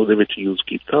ਸਟੂਡੈਂਟਸ ਨੂੰ ਉਹਦੇ ਵਿੱਚ ਯੂਜ਼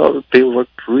ਕੀਤਾ ਔਰ ਦੇ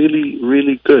ਵਰਕ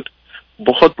ਰੀਅਲੀ ਗੁੱਡ।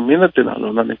 ਬਹੁਤ ਮਿਹਨਤ ਦੇ ਨਾਲ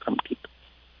ਉਹਨਾਂ ਨੇ ਕੰਮ ਕੀਤਾ।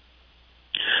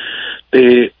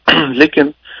 ਤੇ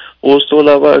ਲੇਕਿਨ ਉਸ ਤੋਂ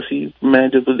ਇਲਾਵਾ ਮੈਂ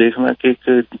ਜਦੋਂ ਦੇਖਣਾ ਕਿ ਇੱਕ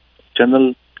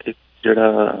ਜਨਰਲ ਇੱਕ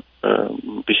ਜਿਹੜਾ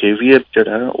ਬਿਹੇਵੀਅਰ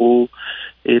ਜਿਹੜਾ ਉਹ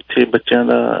ਇੱਥੇ ਬੱਚਿਆਂ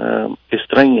ਦਾ ਇਸ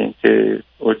ਤਰ੍ਹਾਂ ਹੀ ਹੈ ਕਿ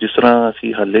ਉਹ ਜਿਸ ਤਰ੍ਹਾਂ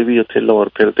ਅਸੀਂ ਹਾਲੇ ਵੀ ਉੱਥੇ ਲਾਹੌਰ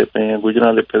ਫਿਰਦੇ ਪਏ ਹਾਂ,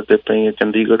 ਗੁਜਰਾਂਵਾਲੇ ਫਿਰਦੇ ਪਏ ਹਾਂ,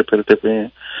 ਚੰਡੀਗੜ੍ਹ ਫਿਰਦੇ ਪਏ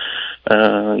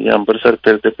ਹਾਂ ਜਾਂ ਅੰਮ੍ਰਿਤਸਰ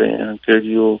ਫਿਰਦੇ ਪਏ ਹਾਂ ਕਿ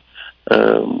ਜੀ ਉਹ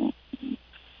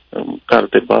ਘਰ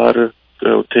ਦੇ ਬਾਹਰ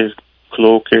ਉੱਥੇ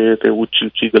ਖਲੋ ਕੇ ਤੇ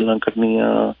ਉੱਚੀ ਗੱਲਾਂ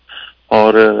ਕਰਨੀਆਂ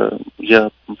ਔਰ ਜਾਂ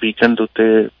ਵੀਕਐਂਡ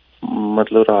ਉੱਤੇ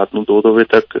ਮਤਲਬ ਰਾਤ ਨੂੰ 2 ਵਜੇ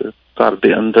ਤੱਕ ਘਰ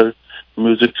ਦੇ ਅੰਦਰ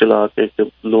ਮਿਊਜ਼ਿਕ ਚਲਾ ਕੇ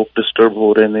ਲੋਕ ਡਿਸਟਰਬ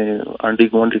ਹੋ ਰਹੇ ਨੇ, ਆਂਢੀ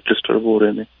ਗੁਆਂਢੀ ਡਿਸਟਰਬ ਹੋ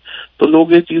ਰਹੇ ਨੇ। ਤਾਂ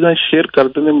ਲੋਕ ਇਹ ਚੀਜ਼ਾਂ ਸ਼ੇਅਰ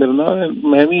ਕਰਦੇ ਨੇ ਮੇਰੇ ਨਾਲ,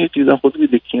 ਮੈਂ ਵੀ ਇਹ ਚੀਜ਼ਾਂ ਖੁਦ ਵੀ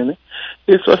ਦੇਖੀਆਂ ਨੇ।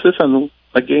 ਇਸ ਵਾਸਤੇ ਸਾਨੂੰ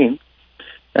again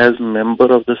as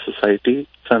member of the society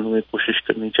ਸਾਨੂੰ ਇਹ ਕੋਸ਼ਿਸ਼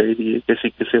ਕਰਨੀ ਚਾਹੀਦੀ ਹੈ ਕਿ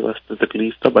ਅਸੀਂ ਕਿਸੇ ਵਾਸਤੇ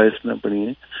ਤਕਲੀਫ ਦਾ ਬਾਇਸ ਨਾ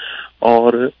ਬਣੀਏ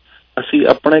ਔਰ ਅਸੀਂ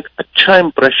ਆਪਣਾ ਇੱਕ ਅੱਛਾ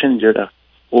ਇੰਪ੍ਰੈਸ਼ਨ ਜਿਹੜਾ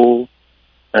ਉਹ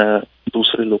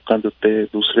ਦੂਸਰੇ ਲੋਕਾਂ ਦੇ ਉੱਤੇ,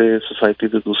 ਦੂਸਰੇ ਸੁਸਾਇਟੀ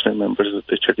ਦੇ ਦੂਸਰੇ ਮੈਂਬਰਸ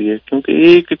ਉੱਤੇ ਛੱਡੀਏ। ਕਿਉਂਕਿ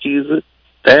ਇਹ ਇੱਕ ਚੀਜ਼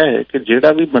ਤੈਅ ਹੈ ਕਿ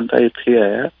ਜਿਹੜਾ ਵੀ ਬੰਦਾ ਇੱਥੇ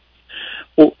ਆਇਆ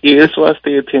ਉਹ ਇਸ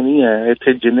ਵਾਸਤੇ ਇੱਥੇ ਨਹੀਂ ਆਇਆ।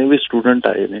 ਇੱਥੇ ਜਿੰਨੇ ਵੀ ਸਟੂਡੈਂਟ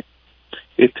ਆਏ ਨੇ,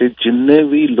 ਇੱਥੇ ਜਿੰਨੇ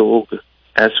ਵੀ ਲੋਕ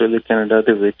ਇਸ ਵੇਲੇ ਕੈਨੇਡਾ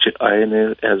ਦੇ ਵਿੱਚ ਆਏ ਨੇ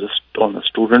ਐਜ਼ ਔਨ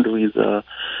ਸਟੂਡੈਂਟ ਵੀਜ਼ਾ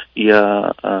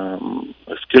ਜਾਂ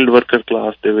ਸਕਿਲਡ ਵਰਕਰ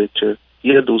ਕਲਾਸ ਦੇ ਵਿੱਚ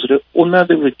ਜਾਂ ਦੂਸਰੇ, ਉਹਨਾਂ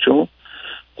ਦੇ ਵਿੱਚੋਂ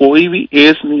ਕੋਈ ਵੀ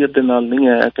ਇਸ ਨੀਅਤ ਦੇ ਨਾਲ ਨਹੀਂ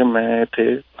ਆਇਆ ਕਿ ਮੈਂ ਇੱਥੇ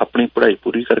ਆਪਣੀ ਪੜ੍ਹਾਈ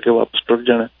ਪੂਰੀ ਕਰਕੇ ਵਾਪਸ ਟੁਰ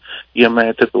ਜਾਣਾ ਜਾਂ ਮੈਂ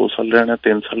ਇੱਥੇ 2 ਸਾਲ ਰਹਿਣਾ,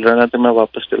 3 ਸਾਲ ਰਹਿਣਾ ਤੇ ਮੈਂ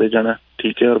ਵਾਪਸ ਚਲੇ ਜਾਣਾ,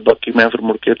 ਠੀਕ ਹੈ, ਔਰ ਬਾਕੀ ਮੈਂ ਫਿਰ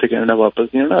ਮੁੜ ਕੇ ਇੱਥੇ ਕੈਨੇਡਾ ਵਾਪਸ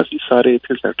ਨਹੀਂ ਆਉਣਾ। ਅਸੀਂ ਸਾਰੇ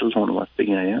ਇੱਥੇ ਸੈਟਲ ਹੋਣ ਵਾਸਤੇ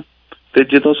ਹੀ ਆਏ ਹਾਂ। ਤੇ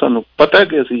ਜਦੋਂ ਸਾਨੂੰ ਪਤਾ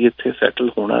ਕਿ ਅਸੀਂ ਇੱਥੇ ਸੈਟਲ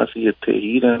ਹੋਣਾ, ਅਸੀਂ ਇੱਥੇ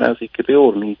ਹੀ ਰਹਿਣਾ, ਅਸੀਂ ਕਿਤੇ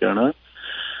ਹੋਰ ਨਹੀਂ ਜਾਣਾ,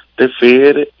 ਤੇ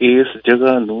ਫਿਰ ਇਸ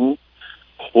ਜਗ੍ਹਾ ਨੂੰ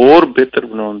ਹੋਰ ਬਿਹਤਰ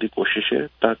ਬਣਾਉਣ ਦੀ ਕੋਸ਼ਿਸ਼ ਹੈ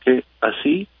ਤਾਂ ਕਿ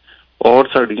ਅਸੀਂ ਔਰ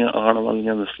ਸਾਡੀਆਂ ਆਉਣ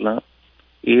ਵਾਲੀਆਂ ਨਸਲਾਂ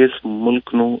ਇਸ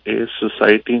ਮੁਲਕ ਨੂੰ, ਇਸ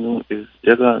ਸੁਸਾਇਟੀ ਨੂੰ, ਇਸ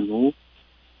ਜਗ੍ਹਾ ਨੂੰ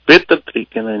ਬਿਹਤਰ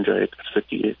ਤਰੀਕੇ ਨਾਲ ਇੰਜੋਏ ਕਰ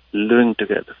ਸਕੀਏ ਲਿਵਿੰਗ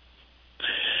ਟੂਗੈਦਰ।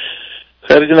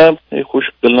 ਖੈਰ ਜਨਾਬ, ਇਹ ਖੁਸ਼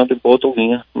ਗੱਲਾਂ ਤੇ ਬਹੁਤ ਹੋ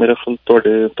ਗਈਆਂ। ਮੇਰਾ ਖਿਆਲ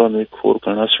ਤੁਹਾਨੂੰ ਇੱਕ ਹੋਰ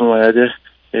ਗਾਣਾ ਸੁਣਵਾਇਆ ਜਾਏ।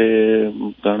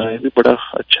 ਇਹ ਗਾਣਾ ਇਹ ਵੀ ਬੜਾ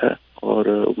ਅੱਛਾ ਹੈ ਔਰ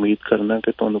ਉਮੀਦ ਕਰਨਾ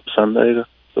ਕਿ ਤੁਹਾਨੂੰ ਪਸੰਦ ਆਏਗਾ।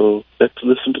 So let's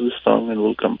listen to this song and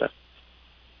we'll come back.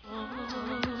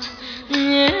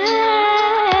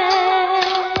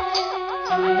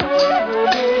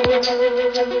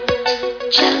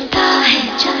 चलता है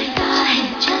चलता है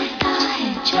चलता है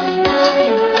चलता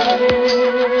है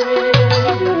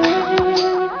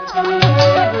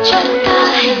चलता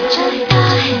है चलता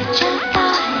है चलता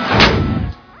है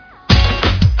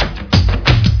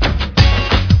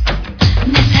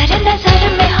नजर नजर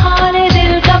में हाल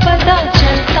दिल का पता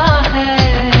चलता है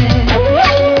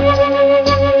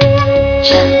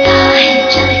चलता है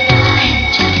चलता है चलता है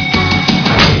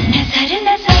नजर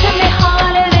नजर में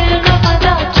हाल दिल का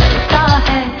पता चलता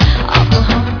है अब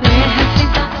हम पे है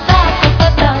फिदा साफ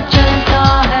पता चलता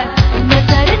है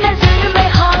नजर नजर में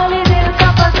हाल दिल का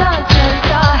पता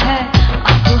चलता है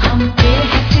अब हम पे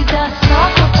है फिदा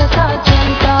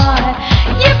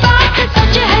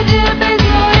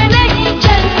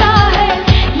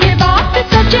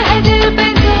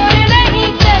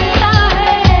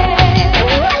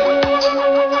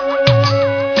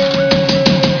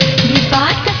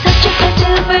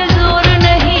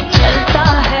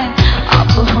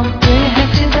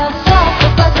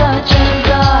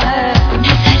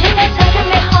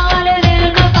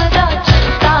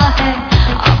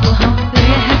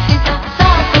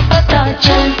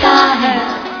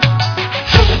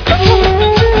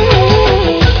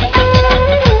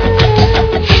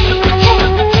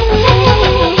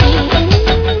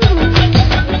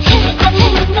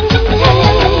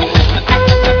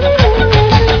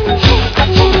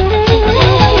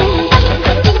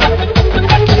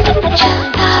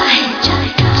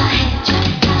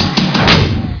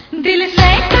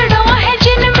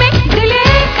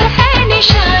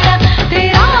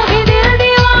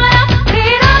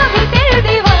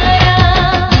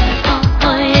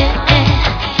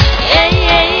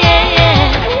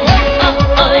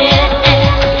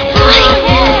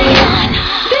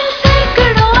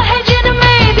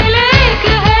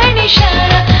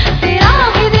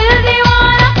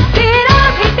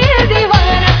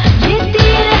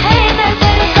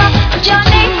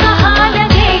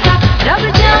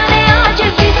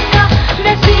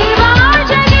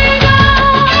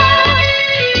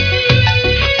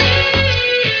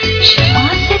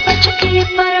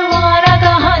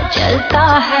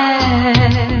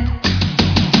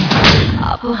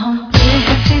अब हम पे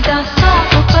है फिदा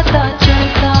साफ पता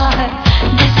चलता है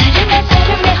नजर नजर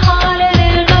में हाल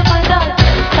दिल का पता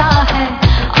चलता है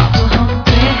अब हम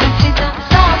पे है फिदा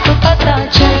साफ पता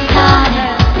चलता है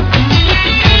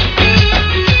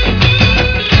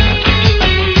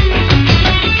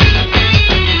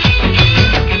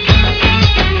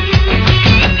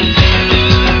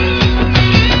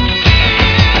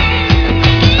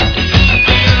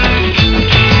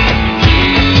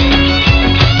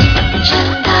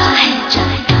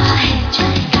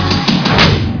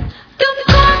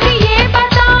तुमको भी ये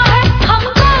पता है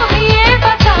हमको भी ये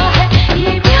पता है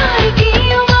ये प्यार की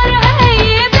उम्र है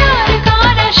ये प्यार का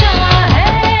नशा है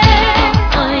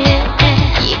ये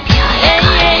प्यार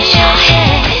का नशा है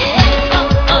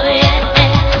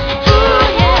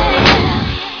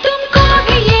तुमको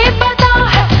भी ये पता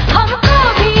है हमको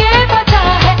भी ये पता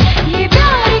है ये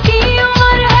प्यार की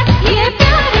उम्र है ये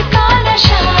प्यार का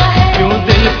नशा है क्यों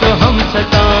दिल को हम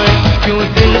सताएं क्यों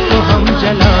दिल को हम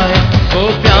जलाएं वो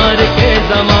प्यार के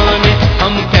जमाने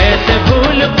हम कैसे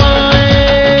भूल पाए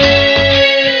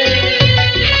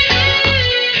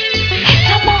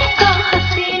ऐसा मौका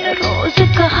हसीन रोज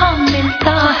कहाँ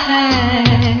मिलता है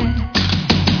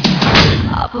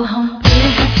अब हम पे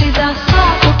है फिदा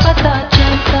साफ पता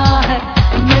चलता है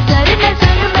नजर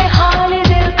नजर में हाल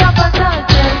दिल का पता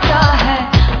चलता है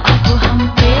अब हम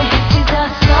पे है फिदा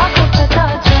साफ पता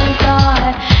चलता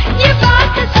है ये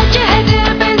बात सच है दिल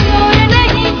पे जोर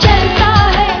नहीं चलता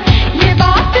है ये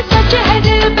बात सच है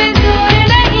दिल पे जोर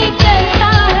नहीं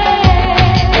चलता है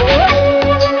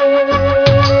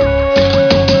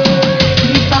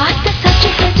ये बात सच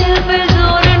है दिल पे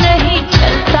जोर नहीं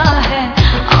चलता है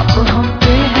अब हम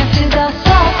पे है फिदा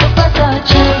साफ पता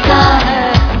चलता है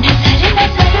नजर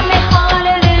नजर में हाल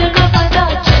दिल का पता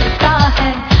चलता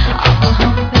है अब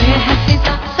हम पे है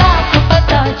फिदा साफ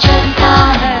पता चलता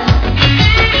है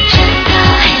चलता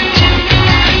है चलता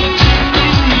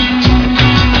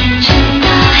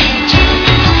है चलता है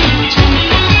चलता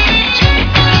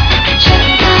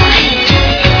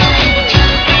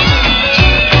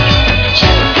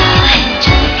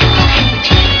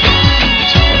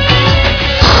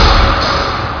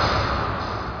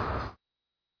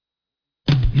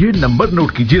ये नंबर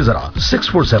नोट कीजिए जरा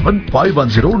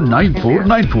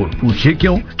 6475109494। पूछिए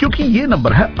क्यों? क्योंकि ये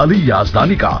नंबर है अली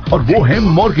याजदानी का और वो है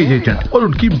मॉर्गेज एजेंट और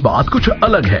उनकी बात कुछ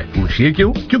अलग है। पूछिए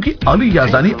क्यों? क्योंकि अली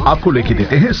याजदानी आपको लेके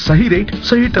देते हैं सही रेट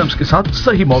सही टर्म्स के साथ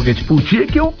सही मॉर्गेज। पूछिए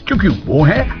क्यों? क्योंकि वो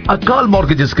है अकाल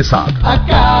मॉर्गेजेस के साथ।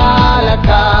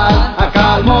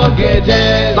 अकाल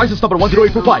mortgages licence number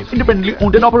 10845 independently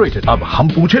owned and operated. अब हम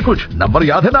पूछे कुछ, नंबर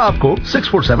याद है ना आपको?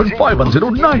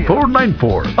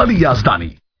 6475109494। अली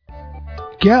याजदानी।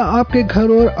 क्या आपके घर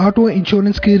और ऑटो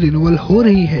इंश्योरेंस की रिन्यूअल हो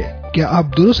रही है? क्या आप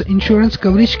दुरुस्त इंश्योरेंस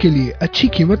कवरेज के लिए अच्छी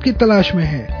कीमत की तलाश में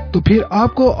हैं? तो फिर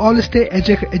आपको ऑल स्टे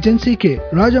एजेंसी के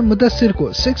राजा मुदस्सिर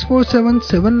को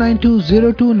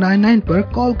 6477920299 पर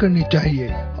कॉल करनी चाहिए।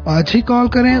 आज ही कॉल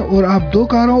करें और आप 2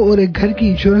 कारों और एक घर की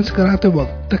इंश्योरेंस कराते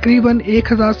वक्त तकरीबन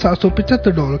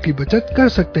 $1775 की बचत कर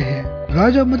सकते हैं।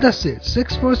 राजा मुदस्सिर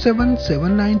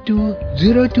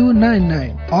 6477920299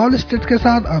 ऑल स्टेट के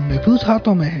साथ आप महफूज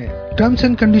हाथों में हैं। Terms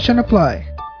and condition apply.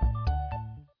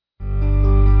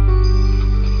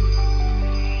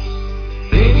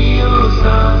 Radio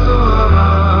सातो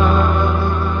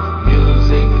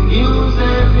music news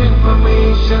and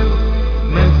information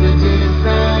messages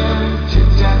and chit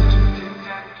chat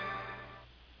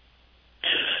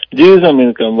जी ज़मीन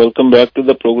का welcome back to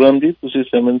the programme जी। ਤੁਸੀਂ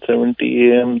 770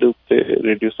 AM ਦੇ ਉੱਤੇ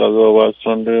ਰੇਡੀਓ ਸਾਜ਼ੋ ਆਵਾਜ਼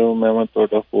ਸੁਣ ਰਹੇ ਹੋ। ਮੈਂ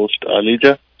ਤੁਹਾਡਾ ਹੋਸਟ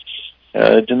ਆਲੀਜਾ।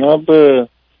 ਜਨਾਬ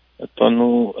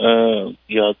ਤੁਹਾਨੂੰ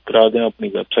ਯਾਦ ਕਰਾ ਦਿਆਂ ਆਪਣੀ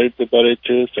ਵੈਬਸਾਈਟ ਦੇ ਬਾਰੇ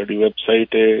ਚ। ਸਾਡੀ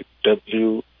ਵੈਬਸਾਈਟ ਹੈ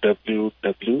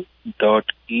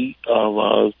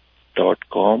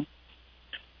www.eawaz.com।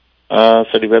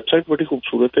 ਸਾਡੀ ਵੈਬਸਾਈਟ ਬੜੀ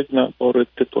ਖੂਬਸੂਰਤ ਹੈ ਜਨਾਬ ਔਰ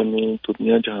ਇੱਥੇ ਤੁਹਾਨੂੰ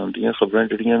ਦੁਨੀਆ ਜਹਾਨ ਦੀਆਂ ਖਬਰਾਂ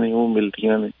ਜਿਹੜੀਆਂ ਨੇ ਉਹ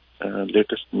ਮਿਲਦੀਆਂ ਨੇ,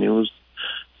 ਲੇਟੈਸਟ ਨਿਊਜ਼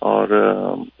ਔਰ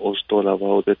ਉਸ ਤੋਂ ਇਲਾਵਾ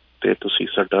ਉਹਦੇ ਤੇ ਤੁਸੀਂ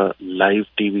ਸਾਡਾ ਲਾਈਵ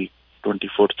ਟੀਵੀ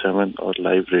 24/7 ਔਰ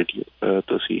ਲਾਈਵ ਰੇਡੀਓ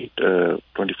ਤੁਸੀਂ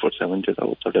 24/7 ਜਿਹੜਾ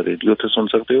ਉਹ ਸਾਡਾ ਰੇਡੀਓ ਤੇ ਸੁਣ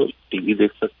ਸਕਦੇ ਹੋ, ਟੀਵੀ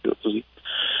ਦੇਖ ਸਕਦੇ ਹੋ ਤੁਸੀਂ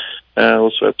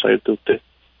ਉਸ ਵੈਬਸਾਈਟ ਦੇ ਉੱਤੇ।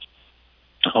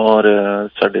 ਔਰ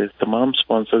ਸਾਡੇ तमाम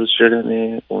ਸਪਾਂਸਰਸ ਜਿਹੜੇ ਨੇ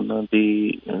ਉਹਨਾਂ ਦੀ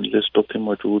ਲਿਸਟ ਉੱਥੇ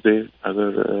ਮੌਜੂਦ ਹੈ।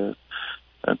 ਅਗਰ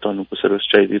ਤੁਹਾਨੂੰ ਕੋਈ ਸਰਵਿਸ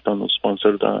ਚਾਹੀਦੀ, ਤੁਹਾਨੂੰ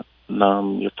ਸਪਾਂਸਰ ਦਾ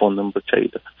ਨਾਮ ਜਾਂ ਫੋਨ ਨੰਬਰ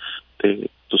ਚਾਹੀਦਾ ਤੇ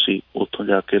ਤੁਸੀਂ ਉੱਥੋਂ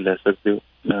ਜਾ ਕੇ ਲੈ ਸਕਦੇ ਹੋ।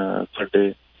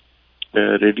 ਸਾਡੇ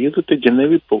ਰੇਡੀਓ ਦੇ ਉੱਤੇ ਜਿੰਨੇ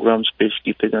ਵੀ ਪ੍ਰੋਗਰਾਮਸ ਪੇਸ਼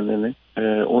ਕੀਤੇ ਜਾਂਦੇ ਨੇ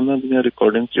ਉਹਨਾਂ ਦੀਆਂ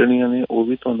ਰਿਕਾਰਡਿੰਗਸ ਜਿਹੜੀਆਂ ਨੇ ਉਹ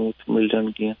ਵੀ ਤੁਹਾਨੂੰ ਉੱਥੇ ਮਿਲ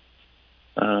ਜਾਣਗੀਆਂ।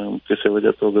 ਕਿਸੇ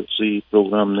ਵਜ੍ਹਾ ਤੋਂ ਅਗਰ ਤੁਸੀਂ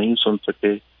ਪ੍ਰੋਗਰਾਮ ਨਹੀਂ ਸੁਣ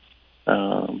ਸਕੇ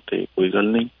ਤੇ ਕੋਈ ਗੱਲ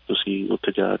ਨਹੀਂ, ਤੁਸੀਂ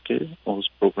ਉੱਥੇ ਜਾ ਕੇ ਉਸ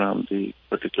ਪ੍ਰੋਗਰਾਮ ਦੀ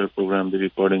ਪਰਟੀਕੂਲਰ ਪ੍ਰੋਗਰਾਮ ਦੀ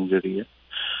ਰਿਕਾਰਡਿੰਗ ਜਿਹੜੀ ਹੈ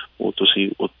ਉਹ ਤੁਸੀਂ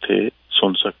ਉੱਥੇ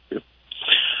ਸੁਣ ਸਕਦੇ ਹੋ।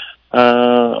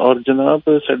 ਔਰ ਜਨਾਬ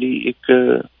ਸਾਡੀ ਇੱਕ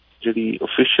ਜਿਹੜੀ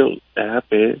ऑफिशियल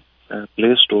ऐप है प्ले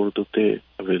स्टोर ਦੇ ਉੱਤੇ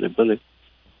ਅਵੇਲੇਬਲ ਹੈ।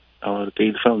 ਔਰ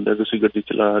ਕਈ ਦਫਾ ਹੁੰਦਾ ਤੁਸੀਂ ਗੱਡੀ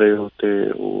ਚਲਾ ਰਹੇ ਹੋ ਤੇ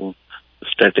ਉਹ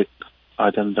ਸਟੈਟਿਕ ਆ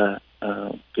ਜਾਂਦਾ ਹੈ,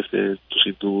 ਕਿਸੇ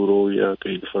ਤੁਸੀਂ ਦੂਰ ਹੋ ਜਾਂ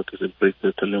ਕਈ ਦਫਾ ਕਿਸੇ ਬ੍ਰਿਜ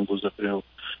ਦੇ ਥੱਲੇ ਗੁਜ਼ਰ ਰਹੇ ਹੋ,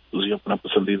 ਤੁਸੀਂ ਆਪਣਾ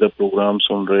ਪਸੰਦੀਦਾ ਪ੍ਰੋਗਰਾਮ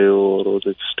ਸੁਣ ਰਹੇ ਹੋ ਔਰ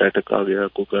ਉਹਦੇ 'ਚ ਸਟੈਟਿਕ ਆ ਗਿਆ,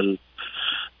 ਕੋਈ ਗੱਲ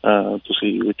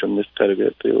ਤੁਸੀਂ ਵਿੱਚੋਂ ਮਿਸ ਕਰ ਗਏ,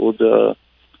 ਤੇ ਉਹਦਾ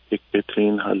ਇੱਕ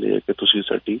ਬਿਹਤਰੀਨ ਹੱਲ ਇਹ ਹੈ ਕਿ ਤੁਸੀਂ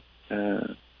ਸਾਡੀ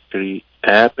ਜਿਹੜੀ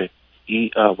ਐਪ ਹੈ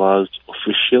ਆਵਾਜ਼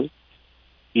ऑफिशियल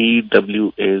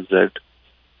EWAZ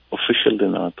ऑफिशियल ਦੇ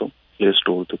ਨਾਂ ਤੋਂ ਪਲੇ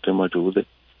ਸਟੋਰ ਦੇ ਉੱਤੇ ਮੌਜੂਦ ਹੈ।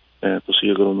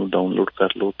 ਤੁਸੀਂ ਅਗਰ ਉਹਨੂੰ ਡਾਊਨਲੋਡ ਕਰ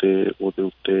ਲਓ ਤੇ ਉਹਦੇ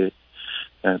ਉੱਤੇ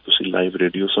ਤੁਸੀਂ ਲਾਈਵ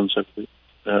ਰੇਡੀਓ ਸੁਣ ਸਕਦੇ ਹੋ,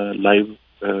 ਲਾਈਵ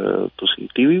ਤੁਸੀਂ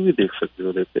ਟੀਵੀ ਵੀ ਦੇਖ ਸਕਦੇ ਹੋ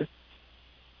ਉਹਦੇ ਤੇ।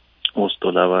 ਉਸ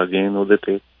ਤੋਂ ਇਲਾਵਾ ਅਗੇਨ ਉਹਦੇ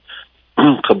ਤੇ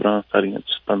ਖਬਰਾਂ ਸਾਰੀਆਂ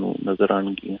ਤੁਹਾਨੂੰ ਨਜ਼ਰ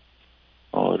ਆਉਣਗੀਆਂ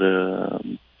ਔਰ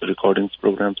ਰਿਕਾਰਡਿੰਗਸ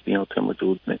ਪ੍ਰੋਗਰਾਮਸ ਦੀਆਂ ਉੱਥੇ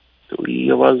ਮੌਜੂਦ ਨੇ। ਤੇ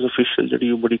ਇਹ ਆਵਾਜ਼ ऑफिशियल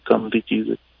ਜਿਹੜੀ ਉਹ ਬੜੀ ਕੰਮ ਦੀ ਚੀਜ਼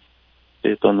ਹੈ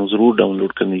ਤੇ ਤੁਹਾਨੂੰ ਜ਼ਰੂਰ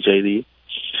ਡਾਊਨਲੋਡ ਕਰਨੀ ਚਾਹੀਦੀ ਹੈ।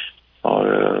 ਔਰ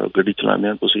ਗੱਡੀ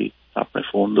ਚਲਾਉਂਦਿਆਂ ਤੁਸੀਂ ਆਪਣੇ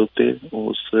ਫੋਨ ਦੇ ਉੱਤੇ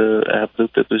ਉਸ ਐਪ ਦੇ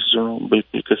ਉੱਤੇ ਤੁਸੀਂ ਸੁਣੋ,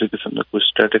 ਬਿਲਕੁਲ ਕਿਸੇ ਕਿਸਮ ਦਾ ਕੋਈ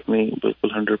ਸਟੈਟਿਕ ਨਹੀਂ,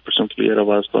 ਬਿਲਕੁਲ 100% ਕਲੀਅਰ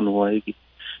ਆਵਾਜ਼ ਤੁਹਾਨੂੰ ਆਏਗੀ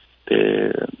ਤੇ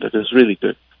ਦੈਟ ਇਜ਼ ਰੀਅਲੀ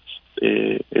ਗੁੱਡ। ਤੇ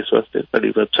ਇਸ ਵਾਸਤੇ ਸਾਡੀ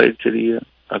ਵੈਬਸਾਈਟ ਜਿਹੜੀ ਹੈ,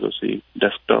 ਅਗਰ ਤੁਸੀਂ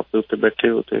ਡੈਸਕਟਾਪ ਦੇ ਉੱਤੇ ਬੈਠੇ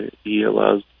ਹੋ ਤੇ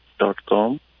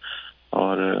eawaz.com,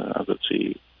 ਔਰ ਅਗਰ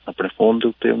ਤੁਸੀਂ ਆਪਣੇ ਫੋਨ ਦੇ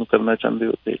ਉੱਤੇ ਉਹਨੂੰ ਕਰਨਾ ਚਾਹੁੰਦੇ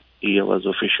ਹੋ ਤੇ eawaz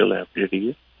ऑफिशियल ਐਪ ਜਿਹੜੀ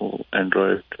ਹੈ ਉਹ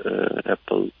ਐਂਡਰੋਇਡ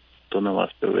ਐਪਲ ਦੋਨਾਂ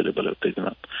ਵਾਸਤੇ ਅਵੇਲੇਬਲ ਹੈ ਉੱਤੇ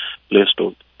ਜਨਾਬ ਪਲੇ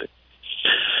ਸਟੋਰ ਤੇ।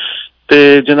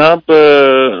 ਤੇ ਜਨਾਬ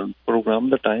ਪ੍ਰੋਗਰਾਮ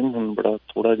ਦਾ ਟਾਈਮ ਹੁਣ ਬੜਾ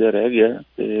ਥੋੜਾ ਜਿਹਾ ਰਹਿ ਗਿਆ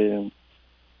ਤੇ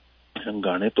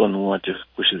ਗਾਣੇ ਤੁਹਾਨੂੰ ਅੱਜ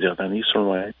ਕੁਛ ਜ਼ਿਆਦਾ ਨਹੀਂ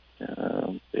ਸੁਣਵਾਏ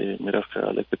ਤੇ ਮੇਰਾ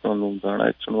ਖਿਆਲ ਹੈ ਕਿ ਤੁਹਾਨੂੰ ਗਾਣਾ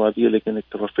ਇੱਕ ਸੁਣਵਾ ਦਈਏ, ਲੇਕਿਨ ਇੱਕ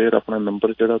ਦਫਾ ਫਿਰ ਆਪਣਾ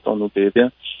ਨੰਬਰ ਜਿਹੜਾ ਤੁਹਾਨੂੰ ਦੇ ਦਿਆਂ।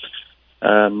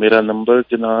 ਮੇਰਾ ਨੰਬਰ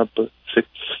ਜਨਾਬ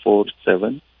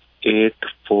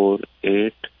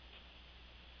 647-848-4020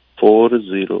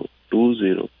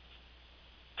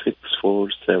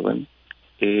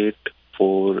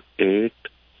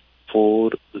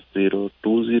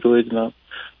 647-848-4020 ਹੈ ਜਨਾਬ।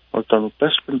 ਔਰ ਤੁਹਾਨੂੰ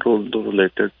ਪੈਸਟ ਕੰਟਰੋਲ ਤੋਂ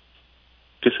ਰਿਲੇਟਡ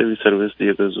ਕਿਸੇ ਵੀ ਸਰਵਿਸ ਦੀ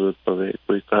ਅਗਰ ਜ਼ਰੂਰਤ ਪਵੇ,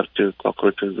 ਕੋਈ ਘਰ 'ਚ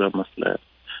ਕਾਕਰੋਚਿਸ ਦਾ ਮਸਲਾ ਹੈ,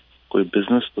 ਕੋਈ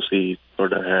ਬਿਜ਼ਨਸ ਤੁਸੀਂ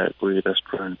ਤੁਹਾਡਾ ਹੈ, ਕੋਈ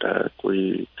ਰੈਸਟੋਰੈਂਟ ਹੈ,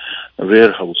 ਕੋਈ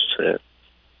ਵੇਅਰ ਹਾਊਸ ਹੈ,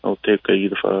 ਉੱਥੇ ਕਈ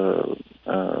ਦਫਾ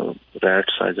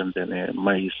ਰੈਟਸ ਆ ਜਾਂਦੇ ਨੇ,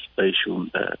 ਮਾਈਸ ਦਾ ਇਸ਼ੂ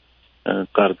ਹੁੰਦਾ ਹੈ,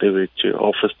 ਘਰ ਦੇ ਵਿੱਚ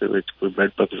ਆਫਿਸ ਦੇ ਵਿੱਚ ਕੋਈ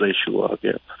ਬੈਡ ਬਗਸ ਦਾ ਇਸ਼ੂ ਆ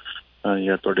ਗਿਆ,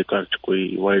 ਜਾਂ ਤੁਹਾਡੇ ਘਰ 'ਚ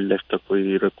ਕੋਈ ਵਾਈਲਡ ਲਾਈਫ ਦਾ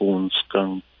ਕੋਈ ਰਕੂਨ,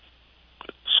 ਸਕੰਕ,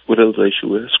 ਸਕੁਰਲ ਦਾ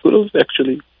ਇਸ਼ੂ ਹੈ। ਸਕੁਰਲਸ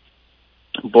ਐਕਚੁਅਲੀ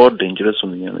ਬਹੁਤ ਡੇਂਜਰਸ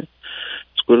ਹੁੰਦੀਆਂ ਨੇ।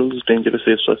 ਸਕੁਰਲਸ ਡੇਂਜਰਸ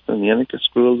ਇਸ ਵਾਸਤੇ ਹੁੰਦੀਆਂ ਨੇ ਕਿ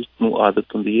ਸਕੁਰਲਸ ਨੂੰ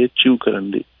ਆਦਤ ਹੁੰਦੀ ਹੈ ਚਿਊ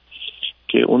ਕਰਨ ਦੀ,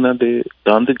 ਕਿ ਉਹਨਾਂ ਦੇ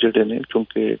ਦੰਦ ਜਿਹੜੇ ਨੇ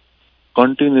ਕਿਉਂਕਿ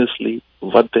ਕੰਟੀਨਿਊਸਲੀ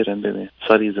ਵੱਧਦੇ ਰਹਿੰਦੇ ਨੇ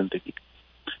ਸਾਰੀ ਜ਼ਿੰਦਗੀ,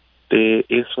 ਤੇ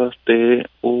ਇਸ ਵਾਸਤੇ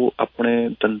ਉਹ ਆਪਣੇ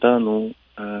ਦੰਦਾਂ ਨੂੰ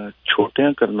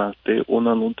ਛੋਟਿਆਂ ਕਰਨ ਵਾਸਤੇ,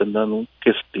 ਉਹਨਾਂ ਨੂੰ ਦੰਦਾਂ ਨੂੰ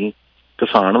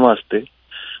ਘਿਸਾਉਣ ਵਾਸਤੇ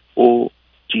ਉਹ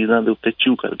ਚੀਜ਼ਾਂ ਦੇ ਉੱਤੇ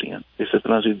ਚਿਊ ਕਰਦੀਆਂ। ਇਸੇ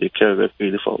ਤਰ੍ਹਾਂ ਅਸੀਂ ਦੇਖਿਆ ਹੋਵੇਗਾ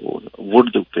ਕਈ ਦਫਾ ਉਹ ਵੁੱਡ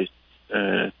ਦੇ ਉੱਤੇ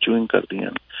ਚਿਊਇੰਗ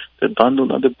ਕਰਦੀਆਂ ਤੇ ਦੰਦ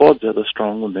ਉਹਨਾਂ ਦੇ ਬਹੁਤ ਜ਼ਿਆਦਾ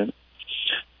ਸਟਰੋਂਗ ਹੁੰਦੇ ਨੇ,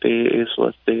 ਤੇ ਇਸ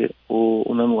ਵਾਸਤੇ ਉਹ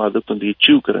ਉਹਨਾਂ ਨੂੰ ਆਦਤ ਹੁੰਦੀ ਹੈ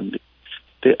ਚਿਊ ਕਰਨ ਦੀ।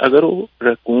 ਤੇ ਅਗਰ ਉਹ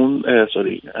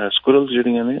ਸਕੁਰਲਸ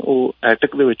ਜਿਹੜੀਆਂ ਨੇ ਉਹ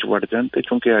ਐਟਿਕ ਦੇ ਵਿੱਚ ਵੜ ਜਾਣ, ਤੇ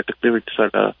ਕਿਉਂਕਿ ਐਟਿਕ ਦੇ ਵਿੱਚ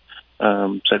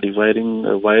ਸਾਡੀ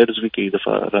ਵਾਇਰਸ ਵੀ ਕਈ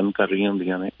ਦਫਾ ਰਨ ਕਰ ਰਹੀਆਂ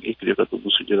ਹੁੰਦੀਆਂ ਨੇ ਇੱਕ ਜਗ੍ਹਾ ਤੋਂ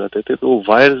ਦੂਸਰੀ ਜਗ੍ਹਾ ਤੇ ਉਹ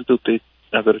ਵਾਇਰਸ ਦੇ ਉੱਤੇ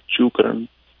ਅਗਰ ਚਿਊ ਕਰਨ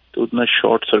ਤੇ ਉਹਦੇ ਨਾਲ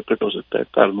ਸ਼ਾਰਟ ਸਰਕਟ ਹੋ ਸਕਦਾ ਹੈ,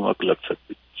 ਘਰ ਨੂੰ ਅੱਗ ਲੱਗ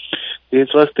ਸਕਦੀ।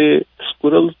 ਇਸ ਵਾਸਤੇ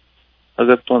ਸਕੁਰਲ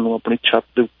ਅਗਰ ਤੁਹਾਨੂੰ ਆਪਣੀ ਛੱਤ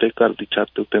ਦੇ ਉੱਤੇ, ਘਰ ਦੀ ਛੱਤ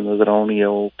ਦੇ ਉੱਤੇ ਨਜ਼ਰ ਆਉਣੀ ਹੈ,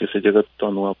 ਉਹ ਕਿਸੇ ਜਗ੍ਹਾ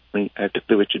ਤੁਹਾਨੂੰ ਆਪਣੀ ਐਟਿਕ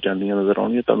ਦੇ ਵਿੱਚ ਜਾਂਦੀਆਂ ਨਜ਼ਰ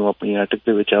ਆਉਣੀਆਂ, ਤੁਹਾਨੂੰ ਆਪਣੀ ਐਟਿਕ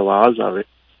ਦੇ ਵਿੱਚ ਆਵਾਜ਼ ਆਵੇ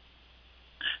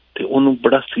ਤੇ ਉਹਨੂੰ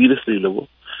ਬੜਾ ਸੀਰੀਅਸਲੀ ਲਵੋ,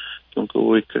 ਕਿਉਂਕਿ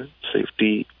ਉਹ ਇੱਕ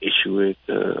ਸੇਫਟੀ ਇਸ਼ੂ ਹੈ,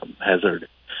 ਇੱਕ ਹੈਜ਼ਰਡ।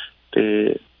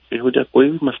 ਤੇ ਇਹੋ ਜਿਹਾ ਕੋਈ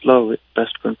ਵੀ ਮਸਲਾ ਹੋਵੇ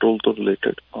ਪੈਸਟ ਕੰਟਰੋਲ ਤੋਂ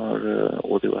ਰਿਲੇਟਡ, ਔਰ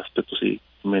ਉਹਦੇ ਵਾਸਤੇ ਤੁਸੀਂ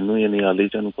ਮੈਨੂੰ ਯਾਨੀ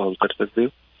ਆਲੀਜਾ ਨੂੰ ਕਾਲ ਕਰ ਸਕਦੇ ਹੋ।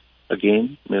 ਅਗੇਨ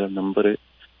ਮੇਰਾ ਨੰਬਰ ਹੈ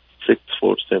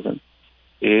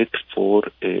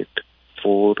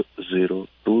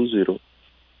 647-848-4020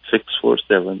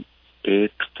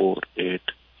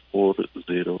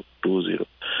 647-848-4020।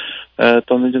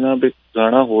 ਤੁਹਾਨੂੰ ਜਨਾਬ ਇੱਕ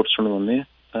ਗਾਣਾ ਹੋਰ ਸੁਣਵਾਉਂਦੇ ਹਾਂ,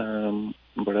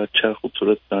 ਬੜਾ ਅੱਛਾ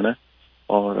ਖੂਬਸੂਰਤ ਗਾਣਾ,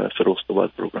 ਔਰ ਫਿਰ ਉਸ ਤੋਂ ਬਾਅਦ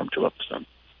ਪ੍ਰੋਗਰਾਮ 'ਚ ਵਾਪਸ ਆਉਂਦੇ।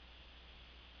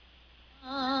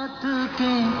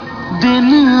 दिन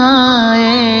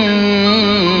आए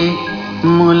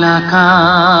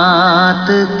मुलाकात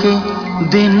के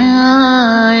दिन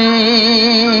आए,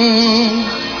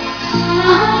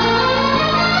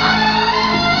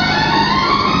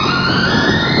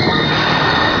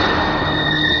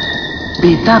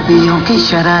 बेताबियों के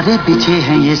शरारे बिछे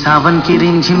हैं, ये सावन की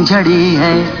रिमझिम झड़ी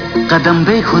है, कदम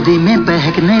बेखुदी में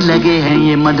बहकने लगे हैं,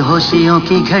 ये मदहोशियों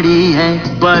की घड़ी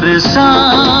है।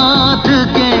 बरसात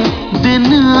के दिन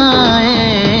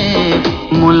आए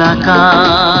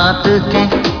मुलाकात के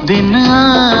दिन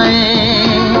आए,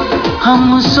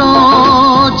 हम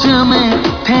सोच में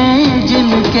थे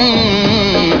जिनके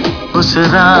उस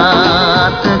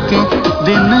रात के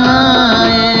दिन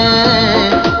आए,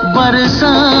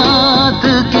 बरसात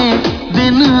के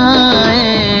दिन आए,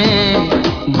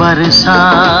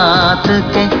 बरसात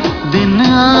के दिन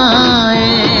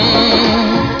आए।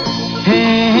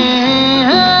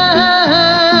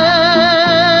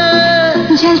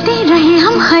 जलते रहे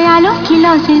हम ख्यालों की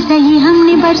लौ से सही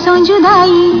हमने बरसों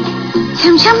जुदाई,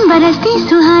 झमझम बरसती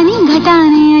सुहानी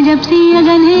घटाने अजब सी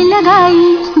अगन है लगाई।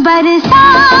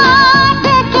 बरसात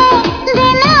के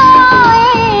दिन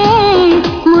आए,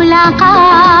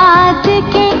 मुलाकात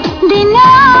के दिन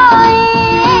आए,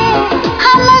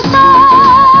 हम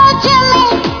सोच में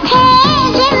थे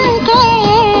जिनके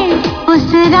उस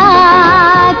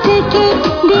रात के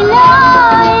दिन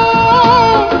आए,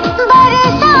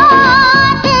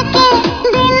 बरसात के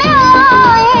दिन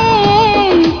आए,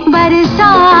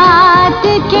 बरसात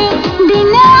के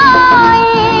दिन आए।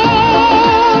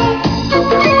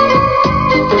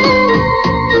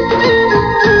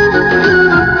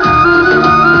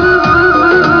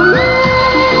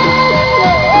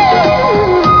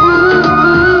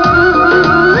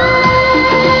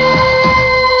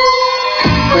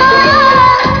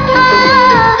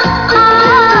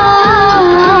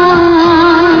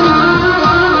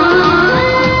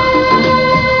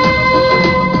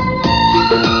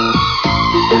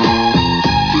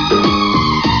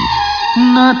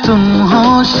 न तुम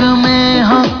होश में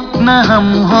हो न हम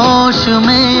होश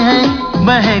में है,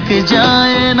 बहक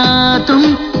जाए ना तुम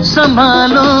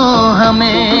संभालो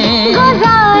हमें।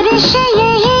 गुजारिश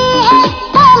यही है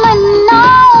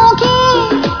तमन्नाओं की,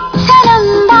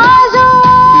 सनंदाजों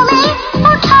में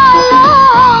उठा लो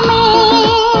हमें।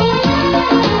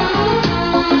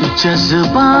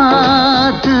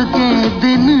 जज्बात के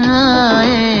दिन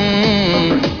आए,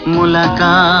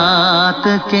 मुलाकात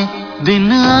के दिन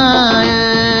आए,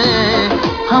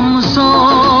 हम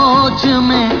सोच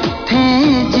में थे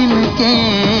जिनके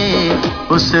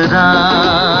उस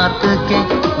रात के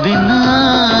दिन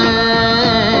आए,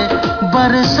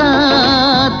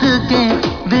 बरसात के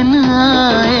दिन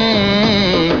आए,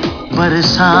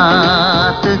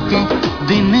 बरसात के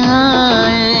दिन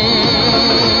आए।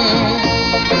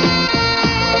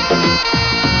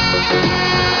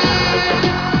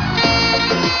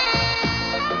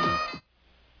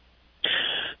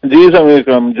 जी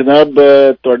सलाम जनाब,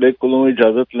 ਤੁਹਾਡੇ ਕੋਲੋਂ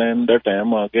इजाजत ਲੈਣ ਦਾ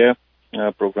ਟਾਈਮ ਆ ਗਿਆ।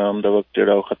 प्रोग्राम ਦਾ ਵਕਤ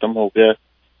ਜਿਹੜਾ ਉਹ ਖਤਮ ਹੋ ਗਿਆ।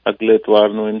 ਅਗਲੇ ਇਤਵਾਰ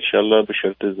ਨੂੰ ਇਨਸ਼ਾਅੱਲਾ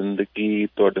ਬਸ਼ਰਤੇ ਜ਼ਿੰਦਗੀ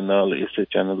ਤੁਹਾਡੇ ਨਾਲ ਇਸੇ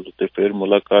ਚੈਨਲ ਉੱਤੇ ਫਿਰ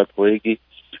ਮੁਲਾਕਾਤ ਹੋਏਗੀ।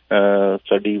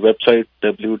 ਸਾਡੀ ਵੈਬਸਾਈਟ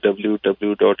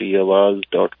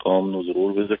www.eawaz.com ਨੂੰ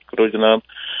ਜ਼ਰੂਰ ਵਿਜ਼ਿਟ ਕਰੋ ਜਨਾਬ।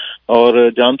 ਔਰ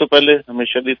ਜਾਣ ਤੋਂ ਪਹਿਲੇ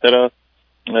ਹਮੇਸ਼ਾ ਦੀ ਤਰ੍ਹਾਂ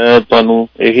ਤੁਹਾਨੂੰ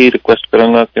ਇਹੀ ਰਿਕੁਐਸਟ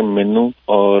ਕਰਾਂਗਾ ਕਿ ਮੈਨੂੰ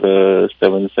ਔਰ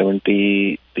 770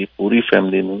 ਦੀ ਪੂਰੀ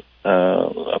ਫੈਮਿਲੀ ਨੂੰ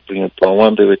ਆਪਣੀਆਂ ਦੁਆਵਾਂ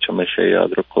ਦੇ ਵਿੱਚ ਹਮੇਸ਼ਾ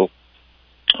ਯਾਦ ਰੱਖੋ।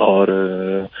 ਔਰ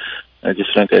ਜਿਸ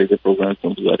ਤਰ੍ਹਾਂ ਕਿ ਦੇ ਪ੍ਰੋਗਰਾਮ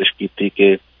ਤੋਂ ਗੁਜ਼ਾਰਿਸ਼ ਕੀਤੀ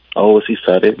ਕਿ ਆਓ ਅਸੀਂ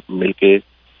ਸਾਰੇ ਮਿਲ ਕੇ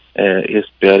ਇਸ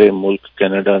ਪਿਆਰੇ ਮੁਲਕ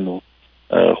ਕੈਨੇਡਾ ਨੂੰ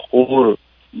ਹੋਰ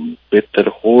ਬਿਹਤਰ,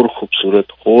 ਹੋਰ ਖੂਬਸੂਰਤ,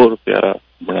 ਹੋਰ ਪਿਆਰਾ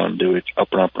ਬਣਾਉਣ ਦੇ ਵਿੱਚ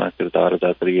ਆਪਣਾ ਆਪਣਾ ਕਿਰਦਾਰ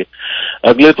ਅਦਾ ਕਰੀਏ।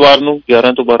 ਅਗਲੇ ਇਤਵਾਰ ਨੂੰ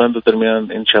 11 ਤੋਂ 12 ਦੇ ਦਰਮਿਆਨ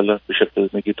ਇਨਸ਼ਾਅੱਲਾ ਬਸ਼ਰਤੇ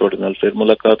ਜ਼ਿੰਦਗੀ ਤੁਹਾਡੇ ਨਾਲ ਫਿਰ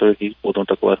ਮੁਲਾਕਾਤ ਹੋਏਗੀ। ਉਦੋਂ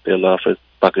ਤੱਕ ਵਾਸਤੇ ਅੱਲਾਹ ਹਾਫਿਜ਼।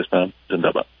 ਪਾਕਿਸਤਾਨ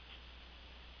ਜ਼ਿੰਦਾਬਾਦ।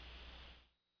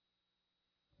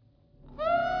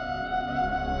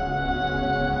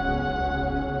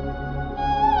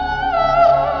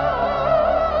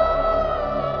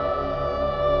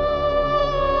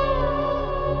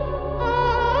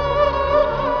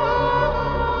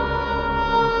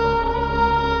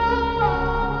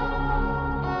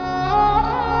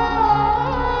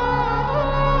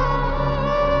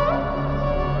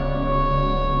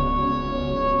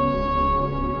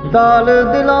 दाल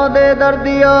दिलों दे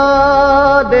दर्दिया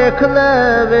देख ले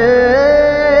वे,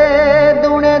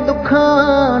 दूने दुखा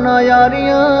ना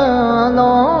यारियां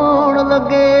लाउण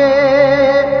लगे।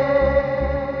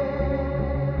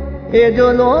 ये जो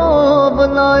लोभ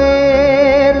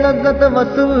लाए लज्जत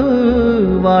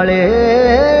वसूल वाले,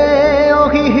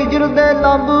 ओही हिजर दे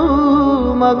लब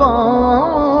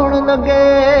मगाउण लगे।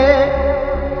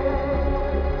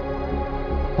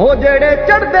 हो जेड़े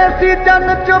चढ़दे सी चंद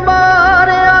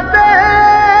चुबारिया ते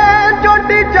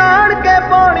चोटी चाड़ के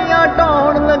पौड़ियां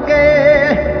ढाउण लगे।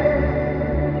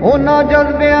 उन्हां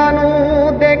जज्बियां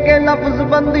नूं दे के लफ्ज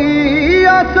बंदी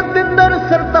सतिंदर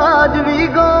सरताज भी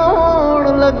गाउण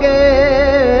लगे।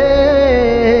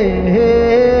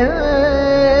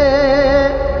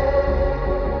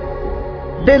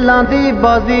 दिलां दी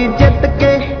बाजी जित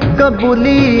के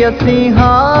कबूली असी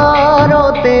हारो,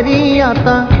 तेरियां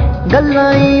तां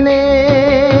गल्लां ही ने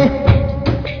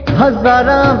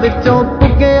हज़ारां विचों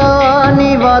पुगिया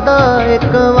नी वादा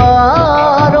एक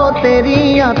वार।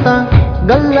 तेरियां तां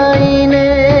ਗੱਲਾਂ ਹੀ ਨੇ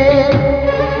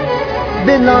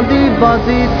ਦਿਲਾਂ ਦੀ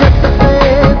ਬਾਜ਼ੀ ਜਿੱਤ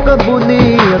ਕੇ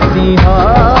ਕਬੂਲੀ ਅਸੀਂ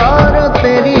ਹਾਰ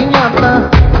ਤੇਰੀਆਂ ਤਾਂ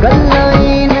ਗੱਲਾਂ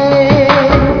ਹੀ ਨੇ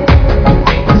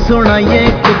ਸੁਣਾਈਏ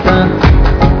ਕਿੱਦਾਂ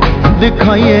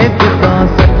ਦਿਖਾਈਏ ਕਿੱਦਾਂ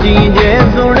ਸੱਚੀ ਜੇ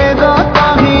ਸੁਣੇਗਾ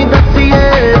ਤਾਂ ਹੀ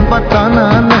ਦੱਸੀਏ ਪਤਾ ਨਾ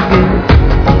ਲੱਗੇ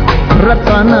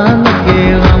ਰਤਾ ਨਾ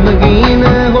ਲੱਗੇ ਗਮਗੀਨ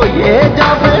ਹੋਈਏ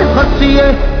ਜਾਂ ਫਿਰ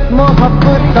ਹੱਸੀਏ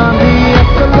ਮੁਹੱਬਤਾਂ ਦੀ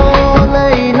ਅਸਲੋਂ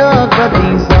ਲਈ ਨਾ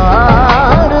ਕਦੀ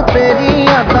ਸਾਰ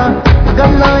ਤੇਰੀਆਂ ਤਾਂ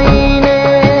ਗੱਲਾਂ ਹੀ ਨੇ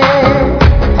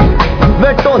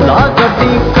ਵੇ ਢੋਲਾ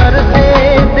ਗੱਡੀ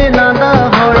ਕਰਦੇ ਦਿਲਾਂ ਦਾ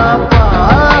ਹੌਲਾ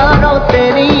ਭਾਰ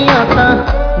ਤੇਰੀਆਂ ਤਾਂ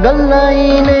ਗੱਲਾਂ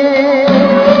ਹੀ ਨੇ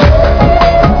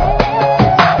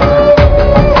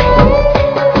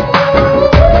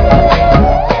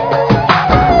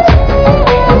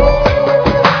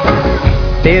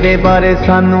ਤੇਰੇ ਬਾਰੇ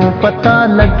ਸਾਨੂੰ ਪਤਾ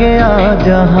ਲੱਗਿਆ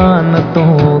ਜਹਾਨ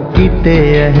ਤੋਂ ਕੀਤੇ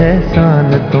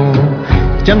ਅਹਿਸਾਨ ਤੋਂ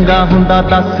ਚੰਗਾ ਹੁੰਦਾ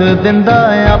ਦੱਸ ਦਿੰਦਾ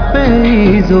ਆਪੇ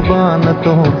ਹੀ ਜ਼ੁਬਾਨ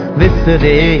ਤੋਂ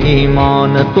ਵਿਸਰੇ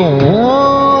ਈਮਾਨ ਤੋਂ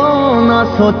ਨਾ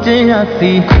ਸੋਚਿਆ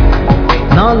ਸੀ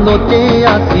ਨਾ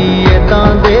ਲੋਚਿਆ ਸੀ ਏਦਾਂ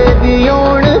ਦੇ ਵੀ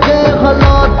ਆਉਣਗੇ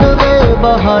ਹਾਲਾਤ ਵੇ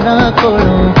ਬਹਾਰਾਂ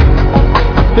ਕੋਲੋਂ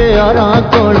ਪਿਆਰਾਂ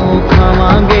ਕੋਲੋਂ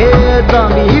ਖਾਵਾਂਗੇ ਤਾਂ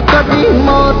ਵੀ ਕਦੀ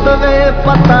ਮੌਤ ਵੇ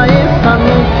ਪਤਾ ਏ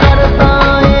ਸਾਨੂੰ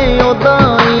ਕਰਦਾ ਏ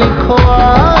ਉਦਾਂ ਹੀ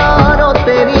ਖੁਆਰੋ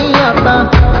ਤੇਰੀਆਂ ਤਾਂ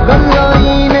ਗੱਲਾਂ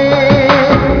ਹੀ ਨੇ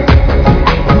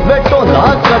ਵੇ ਢੋਲਾ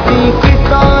ਕਦੀ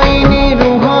ਕੀਤਾ ਹੀ ਨਹੀਂ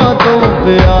ਰੂਹਾਂ ਤੋਂ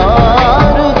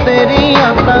ਪਿਆਰ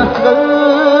ਤੇਰੀਆਂ ਤਾਂ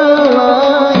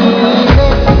ਗੱਲਾਂ ਹੀ ਨੇ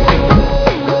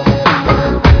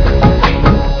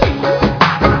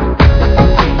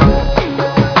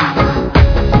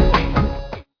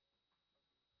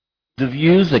The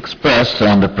views expressed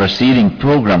on the preceding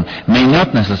program may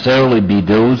not necessarily be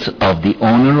those of the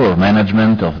owner or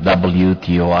management of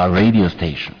WTOR radio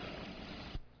station.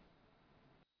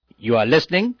 You are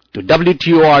listening to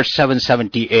WTOR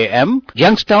 770 AM,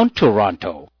 Youngstown,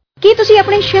 Toronto. ਕੀ ਤੁਸੀਂ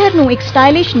ਆਪਣੇ ਸ਼ਹਿਰ ਨੂੰ ਇੱਕ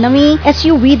ਸਟਾਈਲਿਸ਼ ਨਵੀਂ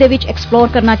SUV ਦੇ ਵਿੱਚ explore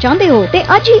ਕਰਨਾ ਚਾਹੁੰਦੇ ਹੋ ਤੇ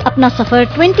ਅੱਜ ਹੀ ਆਪਣਾ ਸਫ਼ਰ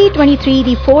 2023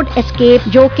 ਦੀ Ford Escape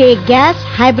ਜੋ ਕਿ ਗੈਸ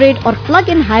ਹਾਈਬ੍ਰਿਡ ਔਰ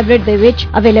ਪਲੱਗ-ਇਨ ਹਾਈਬ੍ਰਿਡ ਦੇ ਵਿੱਚ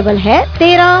ਅਵੇਲੇਬਲ ਹੈ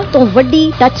 13 ਤੋਂ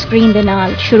ਵੱਡੀ ਟੱਚ ਸਕਰੀਨ ਦੇ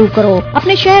ਨਾਲ ਸ਼ੁਰੂ ਕਰੋ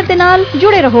ਆਪਣੇ ਸ਼ਹਿਰ ਦੇ ਨਾਲ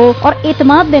ਜੁੜੇ ਰਹੋ ਔਰ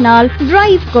ਇਤਮਾਦ ਦੇ ਨਾਲ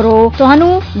ਡਰਾਈਵ ਕਰੋ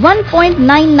ਤੁਹਾਨੂੰ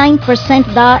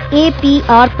 1.99% ਦਾ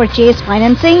APR ਪਰਚੇਸ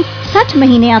ਫਾਈਨੈਂਸਿੰਗ 60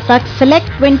 ਮਹੀਨਿਆਂ ਤੱਕ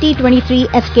ਸਿਲੈਕਟ 2023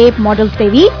 Escape ਮਾਡਲਸ ਤੇ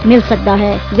ਵੀ ਮਿਲ ਸਕਦਾ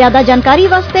ਹੈ ਜ਼ਿਆਦਾ ਜਾਣਕਾਰੀ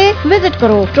ਵਾਸਤੇ ਵਿਜ਼ਿਟ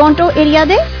ਕਰੋ ਟੋਰਾਂਟੋ ਏਰੀਆ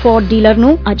ਦੇ ਫੋਰਡ ਡੀਲਰ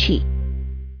ਨੂੰ ਅੱਜ ਹੀ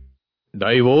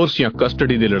ਡਾਈਵੋਰਸ ਜਾਂ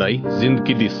ਕਸਟਡੀ ਦੀ ਲੜਾਈ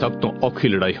ਜ਼ਿੰਦਗੀ ਦੀ ਸਭ ਤੋਂ ਔਖੀ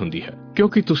ਲੜਾਈ ਹੁੰਦੀ ਹੈ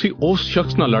ਕਿਉਂਕਿ ਤੁਸੀਂ ਉਸ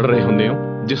ਸ਼ਖਸ ਨਾਲ ਲੜ ਰਹੇ ਹੁੰਦੇ ਹੋ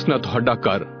ਜਿਸ ਨਾਲ ਤੁਹਾਡਾ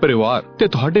ਘਰ ਪਰਿਵਾਰ ਤੇ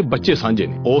ਤੁਹਾਡੇ ਬੱਚੇ ਸਾਂਝੇ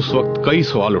ਨੇ ਉਸ ਵਕਤ ਕਈ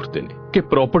ਸਵਾਲ ਉੱਠਦੇ ਨੇ ਕਿ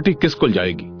ਪ੍ਰਾਪਰਟੀ ਕਿਸ ਕੋਲ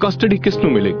ਜਾਏਗੀ ਕਸਟਡੀ ਕਿਸ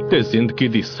ਨੂੰ ਮਿਲੇਗੀ ਤੇ ਜ਼ਿੰਦਗੀ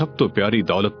ਦੀ ਸਭ ਤੋਂ ਪਿਆਰੀ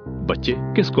ਦੌਲਤ ਬੱਚੇ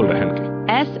ਕਿਸ ਕੋਲ ਰਹਿਣਗੇ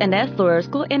S&S ਲਾਇਰਸ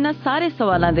ਕੋਲ ਇਹਨਾਂ ਸਾਰੇ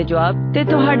ਸਵਾਲਾਂ ਦੇ ਜਵਾਬ ਤੇ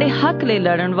ਤੁਹਾਡੇ ਹੱਕ ਲਈ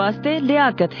ਲੜਨ ਵਾਸਤੇ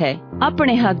ਲਿਆਕਤ ਹੈ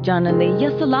ਆਪਣੇ ਹੱਕ ਜਾਣਨ ਲਈ ਜਾਂ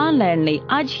ਸਲਾਹ ਲੈਣ ਲਈ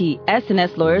ਅੱਜ ਹੀ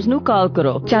S&S ਲਾਇਰਸ ਨੂੰ ਕਾਲ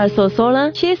ਕਰੋ 416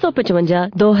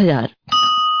 655 2000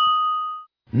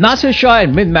 Nasir Shah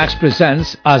and Min-Max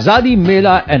presents Azadi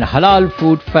Mela and Halal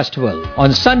Food Festival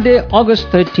on Sunday, August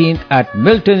 13th at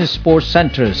Milton Sports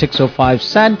Center, 605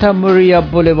 Santa Maria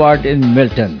Boulevard in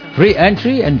Milton. Free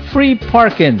entry and free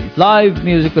parking. Live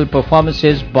musical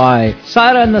performances by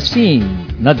Sara Naseem,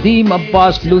 Nadeem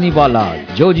Abbas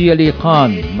Luniwala, Joji Ali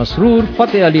Khan, Masroor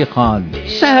Fateh Ali Khan,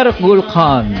 Seher Gul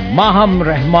Khan, Maham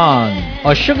Rahman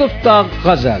और शगुफ्ता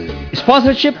गजल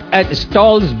sponsorship eight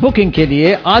stalls booking के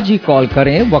लिए आज ही call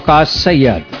करें वकास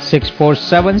सैयद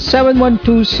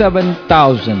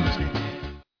 6477127000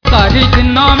 सारी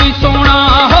जिन्ना भी सोना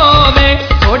होवे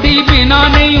थोड़ी बिना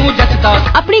नहीं हूं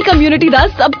जचता अपनी कम्युनिटी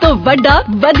ਦਾ ਸਭ ਤੋਂ ਵੱਡਾ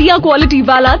ਵਧੀਆ ਕੁਆਲਿਟੀ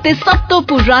ਵਾਲਾ ਤੇ ਸਭ ਤੋਂ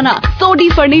ਪੁਰਾਣਾ ਸੋਡੀ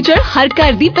ਫਰਨੀਚਰ ਹਰ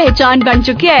ਘਰ ਦੀ ਪਹਿਚਾਨ ਬਣ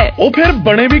ਚੁੱਕਿਆ ਹੈ ਉਹ ਫਿਰ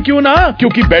ਬਣੇ ਵੀ ਕਿਉਂ ਨਾ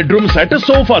ਕਿਉਂਕਿ bedroom set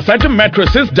sofa set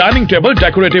mattresses dining table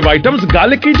decorative items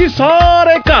ਗੱਲ ਕੀ ਜੀ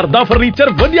ਸਾਰੇ ਘਰ ਦਾ ਫਰਨੀਚਰ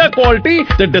ਵਧੀਆ ਕੁਆਲਿਟੀ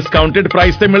ਤੇ ਡਿਸਕਾਊਂਟਡ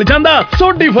ਪ੍ਰਾਈਸ ਤੇ ਮਿਲ ਜਾਂਦਾ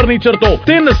ਸੋਡੀ ਫਰਨੀਚਰ ਤੋਂ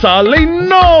 3 ਸਾਲ ਲਈ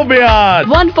ਨੋ ਵਿਆਜ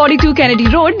 142 ਕੈਨੇਡੀ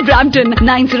ਰੋਡ ਬ੍ਰੈਂਪਟਨ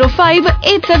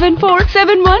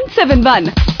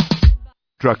 9058747171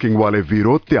 ਟਰੱਕਿੰਗ ਵਾਲੇ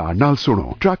ਵੀਰੋ ਧਿਆਨ ਨਾਲ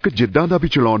ਸੁਣੋ ਟਰੱਕ ਜਿੱਦਾਂ ਦਾ ਵੀ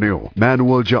ਚਲਾਉਨੇ ਹੋ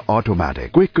ਮੈਨੂਅਲ ਜਾਂ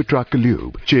ਆਟੋਮੈਟਿਕ ਕੁਇਕ ਟਰੱਕ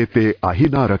ਲਿਊਬ ਚੇਤੇ ਆਹੀ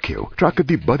ਨਾ ਰੱਖਿਓ ਟਰੱਕ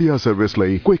ਦੀ ਵਧੀਆ ਸਰਵਿਸ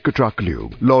ਲਈ ਕੁਇਕ ਟਰੱਕ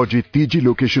ਲਿਊਬ ਲੋ ਜੀ ਤੀਜੀ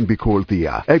ਲੋਕੇਸ਼ਨ ਵੀ ਖੋਲਤੀ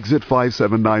ਆ ਐਗਜ਼ਿਟ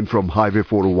 579 ਫਰਮ ਹਾਈਵੇ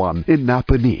 401 ਇਨ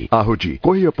ਨਾਪਨੀ ਆਹੋ ਜੀ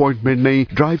ਕੋਈ ਅਪਾਇੰਟਮੈਂਟ ਨਹੀਂ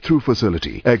drive through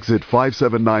facility exit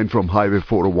 579 firm highway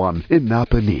 401 in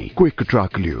ਨਾਪਨੀ quick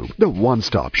truck lube the one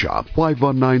stop shop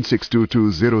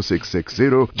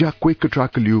 519-622-0660 ਜਾਂ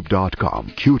quicktrucklube.com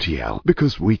QTL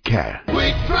because we care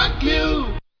Quick Truck Lube.